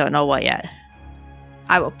 I just don't know what yet.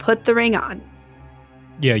 I will put the ring on.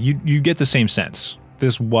 Yeah, you get the same sense.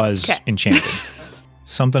 This was enchanted.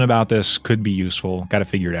 Something about this could be useful. Got to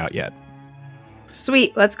figure it out yet.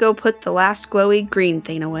 Sweet, let's go put the last glowy green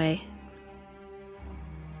thing away.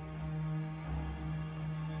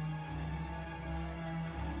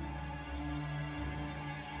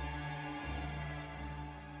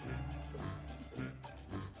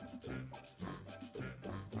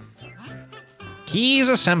 Keys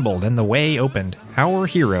assembled and the way opened. Our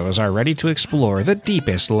heroes are ready to explore the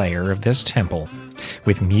deepest layer of this temple.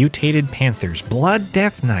 With mutated panthers, blood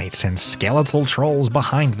death knights, and skeletal trolls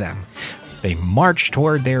behind them, they march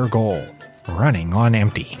toward their goal, running on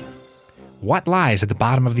empty. What lies at the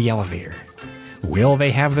bottom of the elevator? Will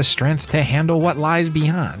they have the strength to handle what lies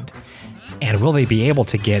beyond? And will they be able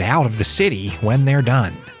to get out of the city when they're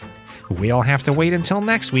done? We'll have to wait until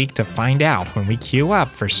next week to find out when we queue up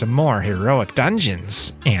for some more heroic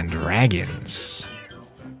Dungeons and Dragons.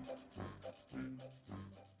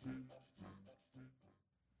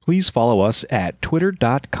 Please follow us at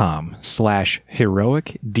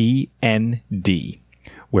twitter.com/heroicdnd,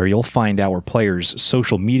 where you'll find our players'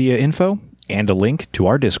 social media info and a link to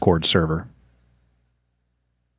our Discord server.